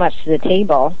brings so much to the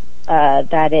table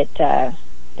that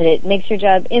it makes your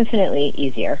job infinitely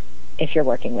easier if you're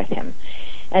working with him.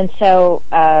 And so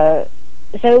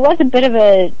it was a bit of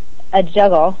a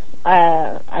juggle.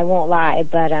 I won't lie,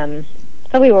 but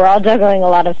so we were all juggling a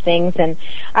lot of things. And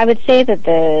I would say that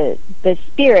the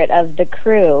spirit of the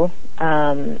crew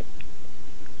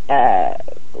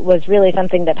was really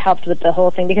something that helped with the whole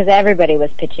thing because everybody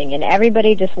was pitching and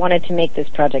everybody just wanted to make this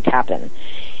project happen.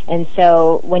 And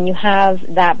so when you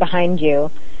have that behind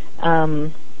you, I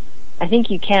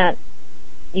think you can't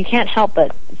you can't help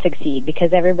but succeed,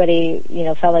 because everybody,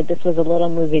 felt like this was a little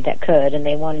movie that could, and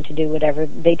they wanted to do whatever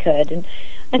they could. And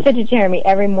I said to Jeremy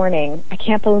every morning, I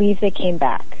can't believe they came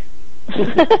back.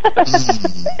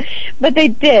 But they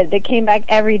did. They came back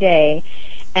every day,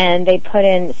 and they put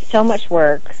in so much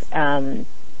work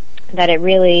that it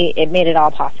made it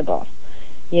all possible.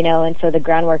 And so the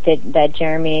groundwork that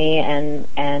Jeremy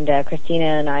and Christina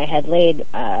and I had laid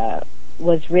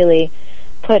was really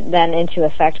put then into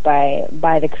effect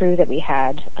by the crew that we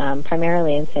had,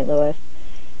 primarily in St. Louis.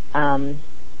 And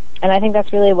I think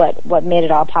that's really what made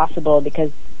it all possible,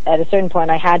 because at a certain point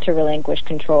I had to relinquish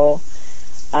control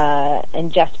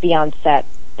and just be on set.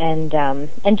 And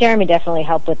Jeremy definitely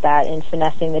helped with that in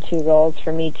finessing the two roles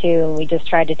for me too, and we just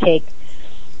tried to take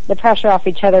the pressure off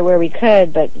each other where we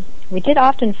could, but we did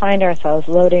often find ourselves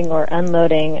loading or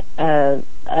unloading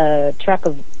a truck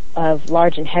of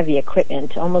large and heavy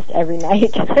equipment almost every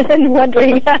night and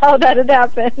wondering how that had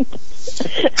happened.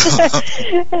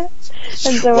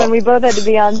 And so when we both had to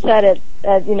be on set at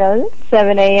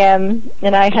 7 a.m.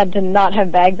 and I had to not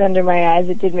have bags under my eyes,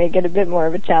 it did make it a bit more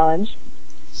of a challenge.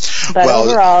 But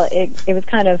overall, it was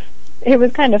kind of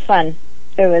fun.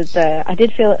 It was I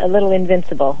did feel a little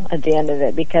invincible at the end of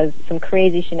it, because some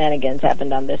crazy shenanigans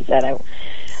happened on this set.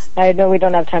 I know we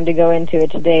don't have time to go into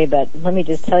it today, but let me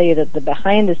just tell you that the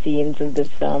behind the scenes of this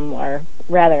film are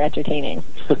rather entertaining.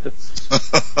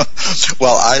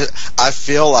 Well, I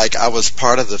feel like I was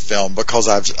part of the film, because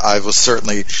I was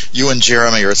certainly, you and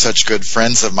Jeremy are such good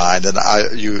friends of mine, and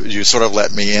you sort of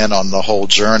let me in on the whole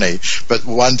journey. But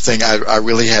one thing I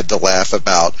really had to laugh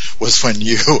about was when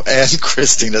you and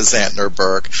Christina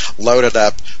Zantner-Burke loaded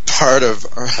up part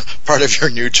of your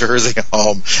New Jersey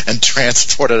home and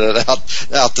transported it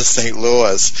out to St.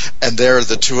 Louis, and there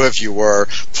the two of you were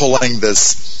pulling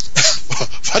this.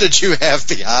 What did you have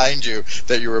behind you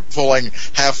that you were pulling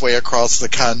halfway across the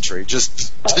country?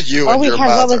 Just you and your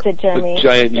mother. What was it, Jeremy? A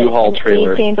giant U-Haul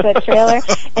trailer. 18-foot trailer.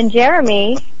 And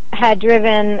Jeremy had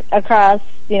driven across,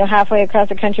 halfway across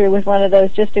the country with one of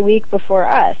those just a week before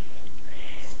us.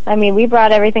 I mean, we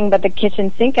brought everything but the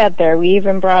kitchen sink out there. We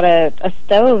even brought a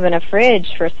stove and a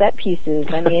fridge for set pieces.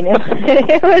 I mean,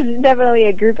 it was definitely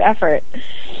a group effort.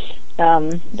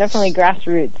 Definitely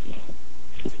grassroots.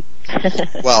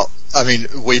 Well, I mean,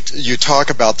 you talk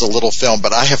about the little film,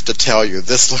 but I have to tell you,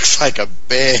 this looks like a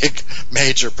big,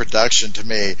 major production to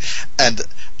me. And,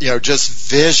 just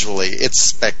visually, it's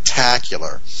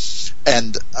spectacular.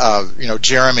 And,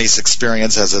 Jeremy's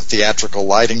experience as a theatrical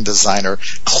lighting designer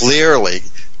clearly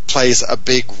plays a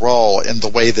big role in the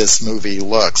way this movie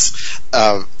looks.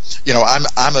 I'm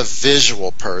a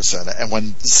visual person, and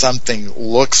when something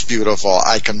looks beautiful,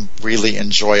 I can really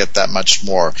enjoy it that much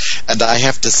more. And I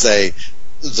have to say,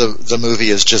 the movie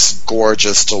is just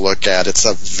gorgeous to look at. It's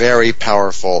a very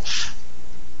powerful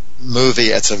movie.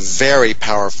 It's a very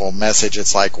powerful message.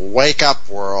 It's like wake up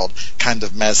world kind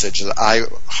of message. I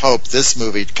hope this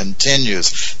movie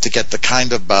continues to get the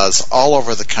kind of buzz all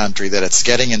over the country that it's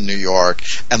getting in New York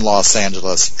and Los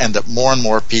Angeles, and that more and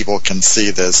more people can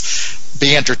see this,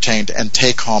 be entertained, and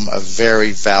take home a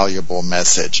very valuable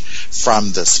message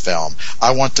from this film.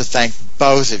 I want to thank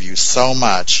both of you so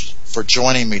much for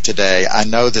joining me today. I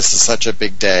know this is such a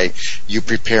big day, you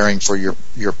preparing for your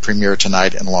premiere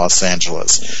tonight in Los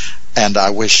Angeles. And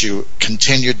I wish you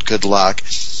continued good luck.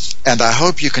 And I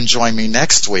hope you can join me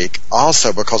next week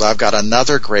also, because I've got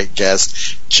another great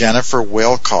guest, Jennifer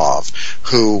Wilkoff,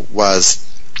 who was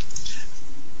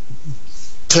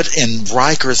put in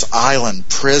Rikers Island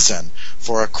prison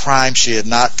for a crime she did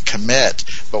not commit.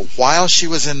 But while she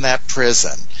was in that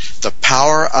prison, The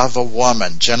Power of a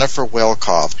Woman, Jennifer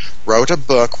Wilkoff, wrote a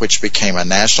book which became a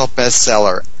national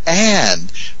bestseller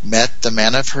and met the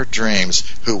man of her dreams,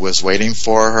 who was waiting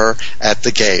for her at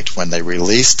the gate when they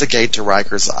released the gate to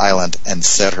Rikers Island and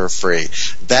set her free.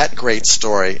 That great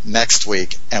story next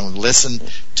week, and listen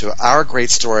to our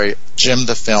great story, Jim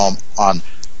the Film, on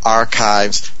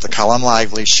Archives, The Colin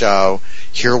Lively Show,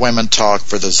 Hear Women Talk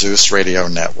for the Zeus Radio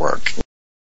Network.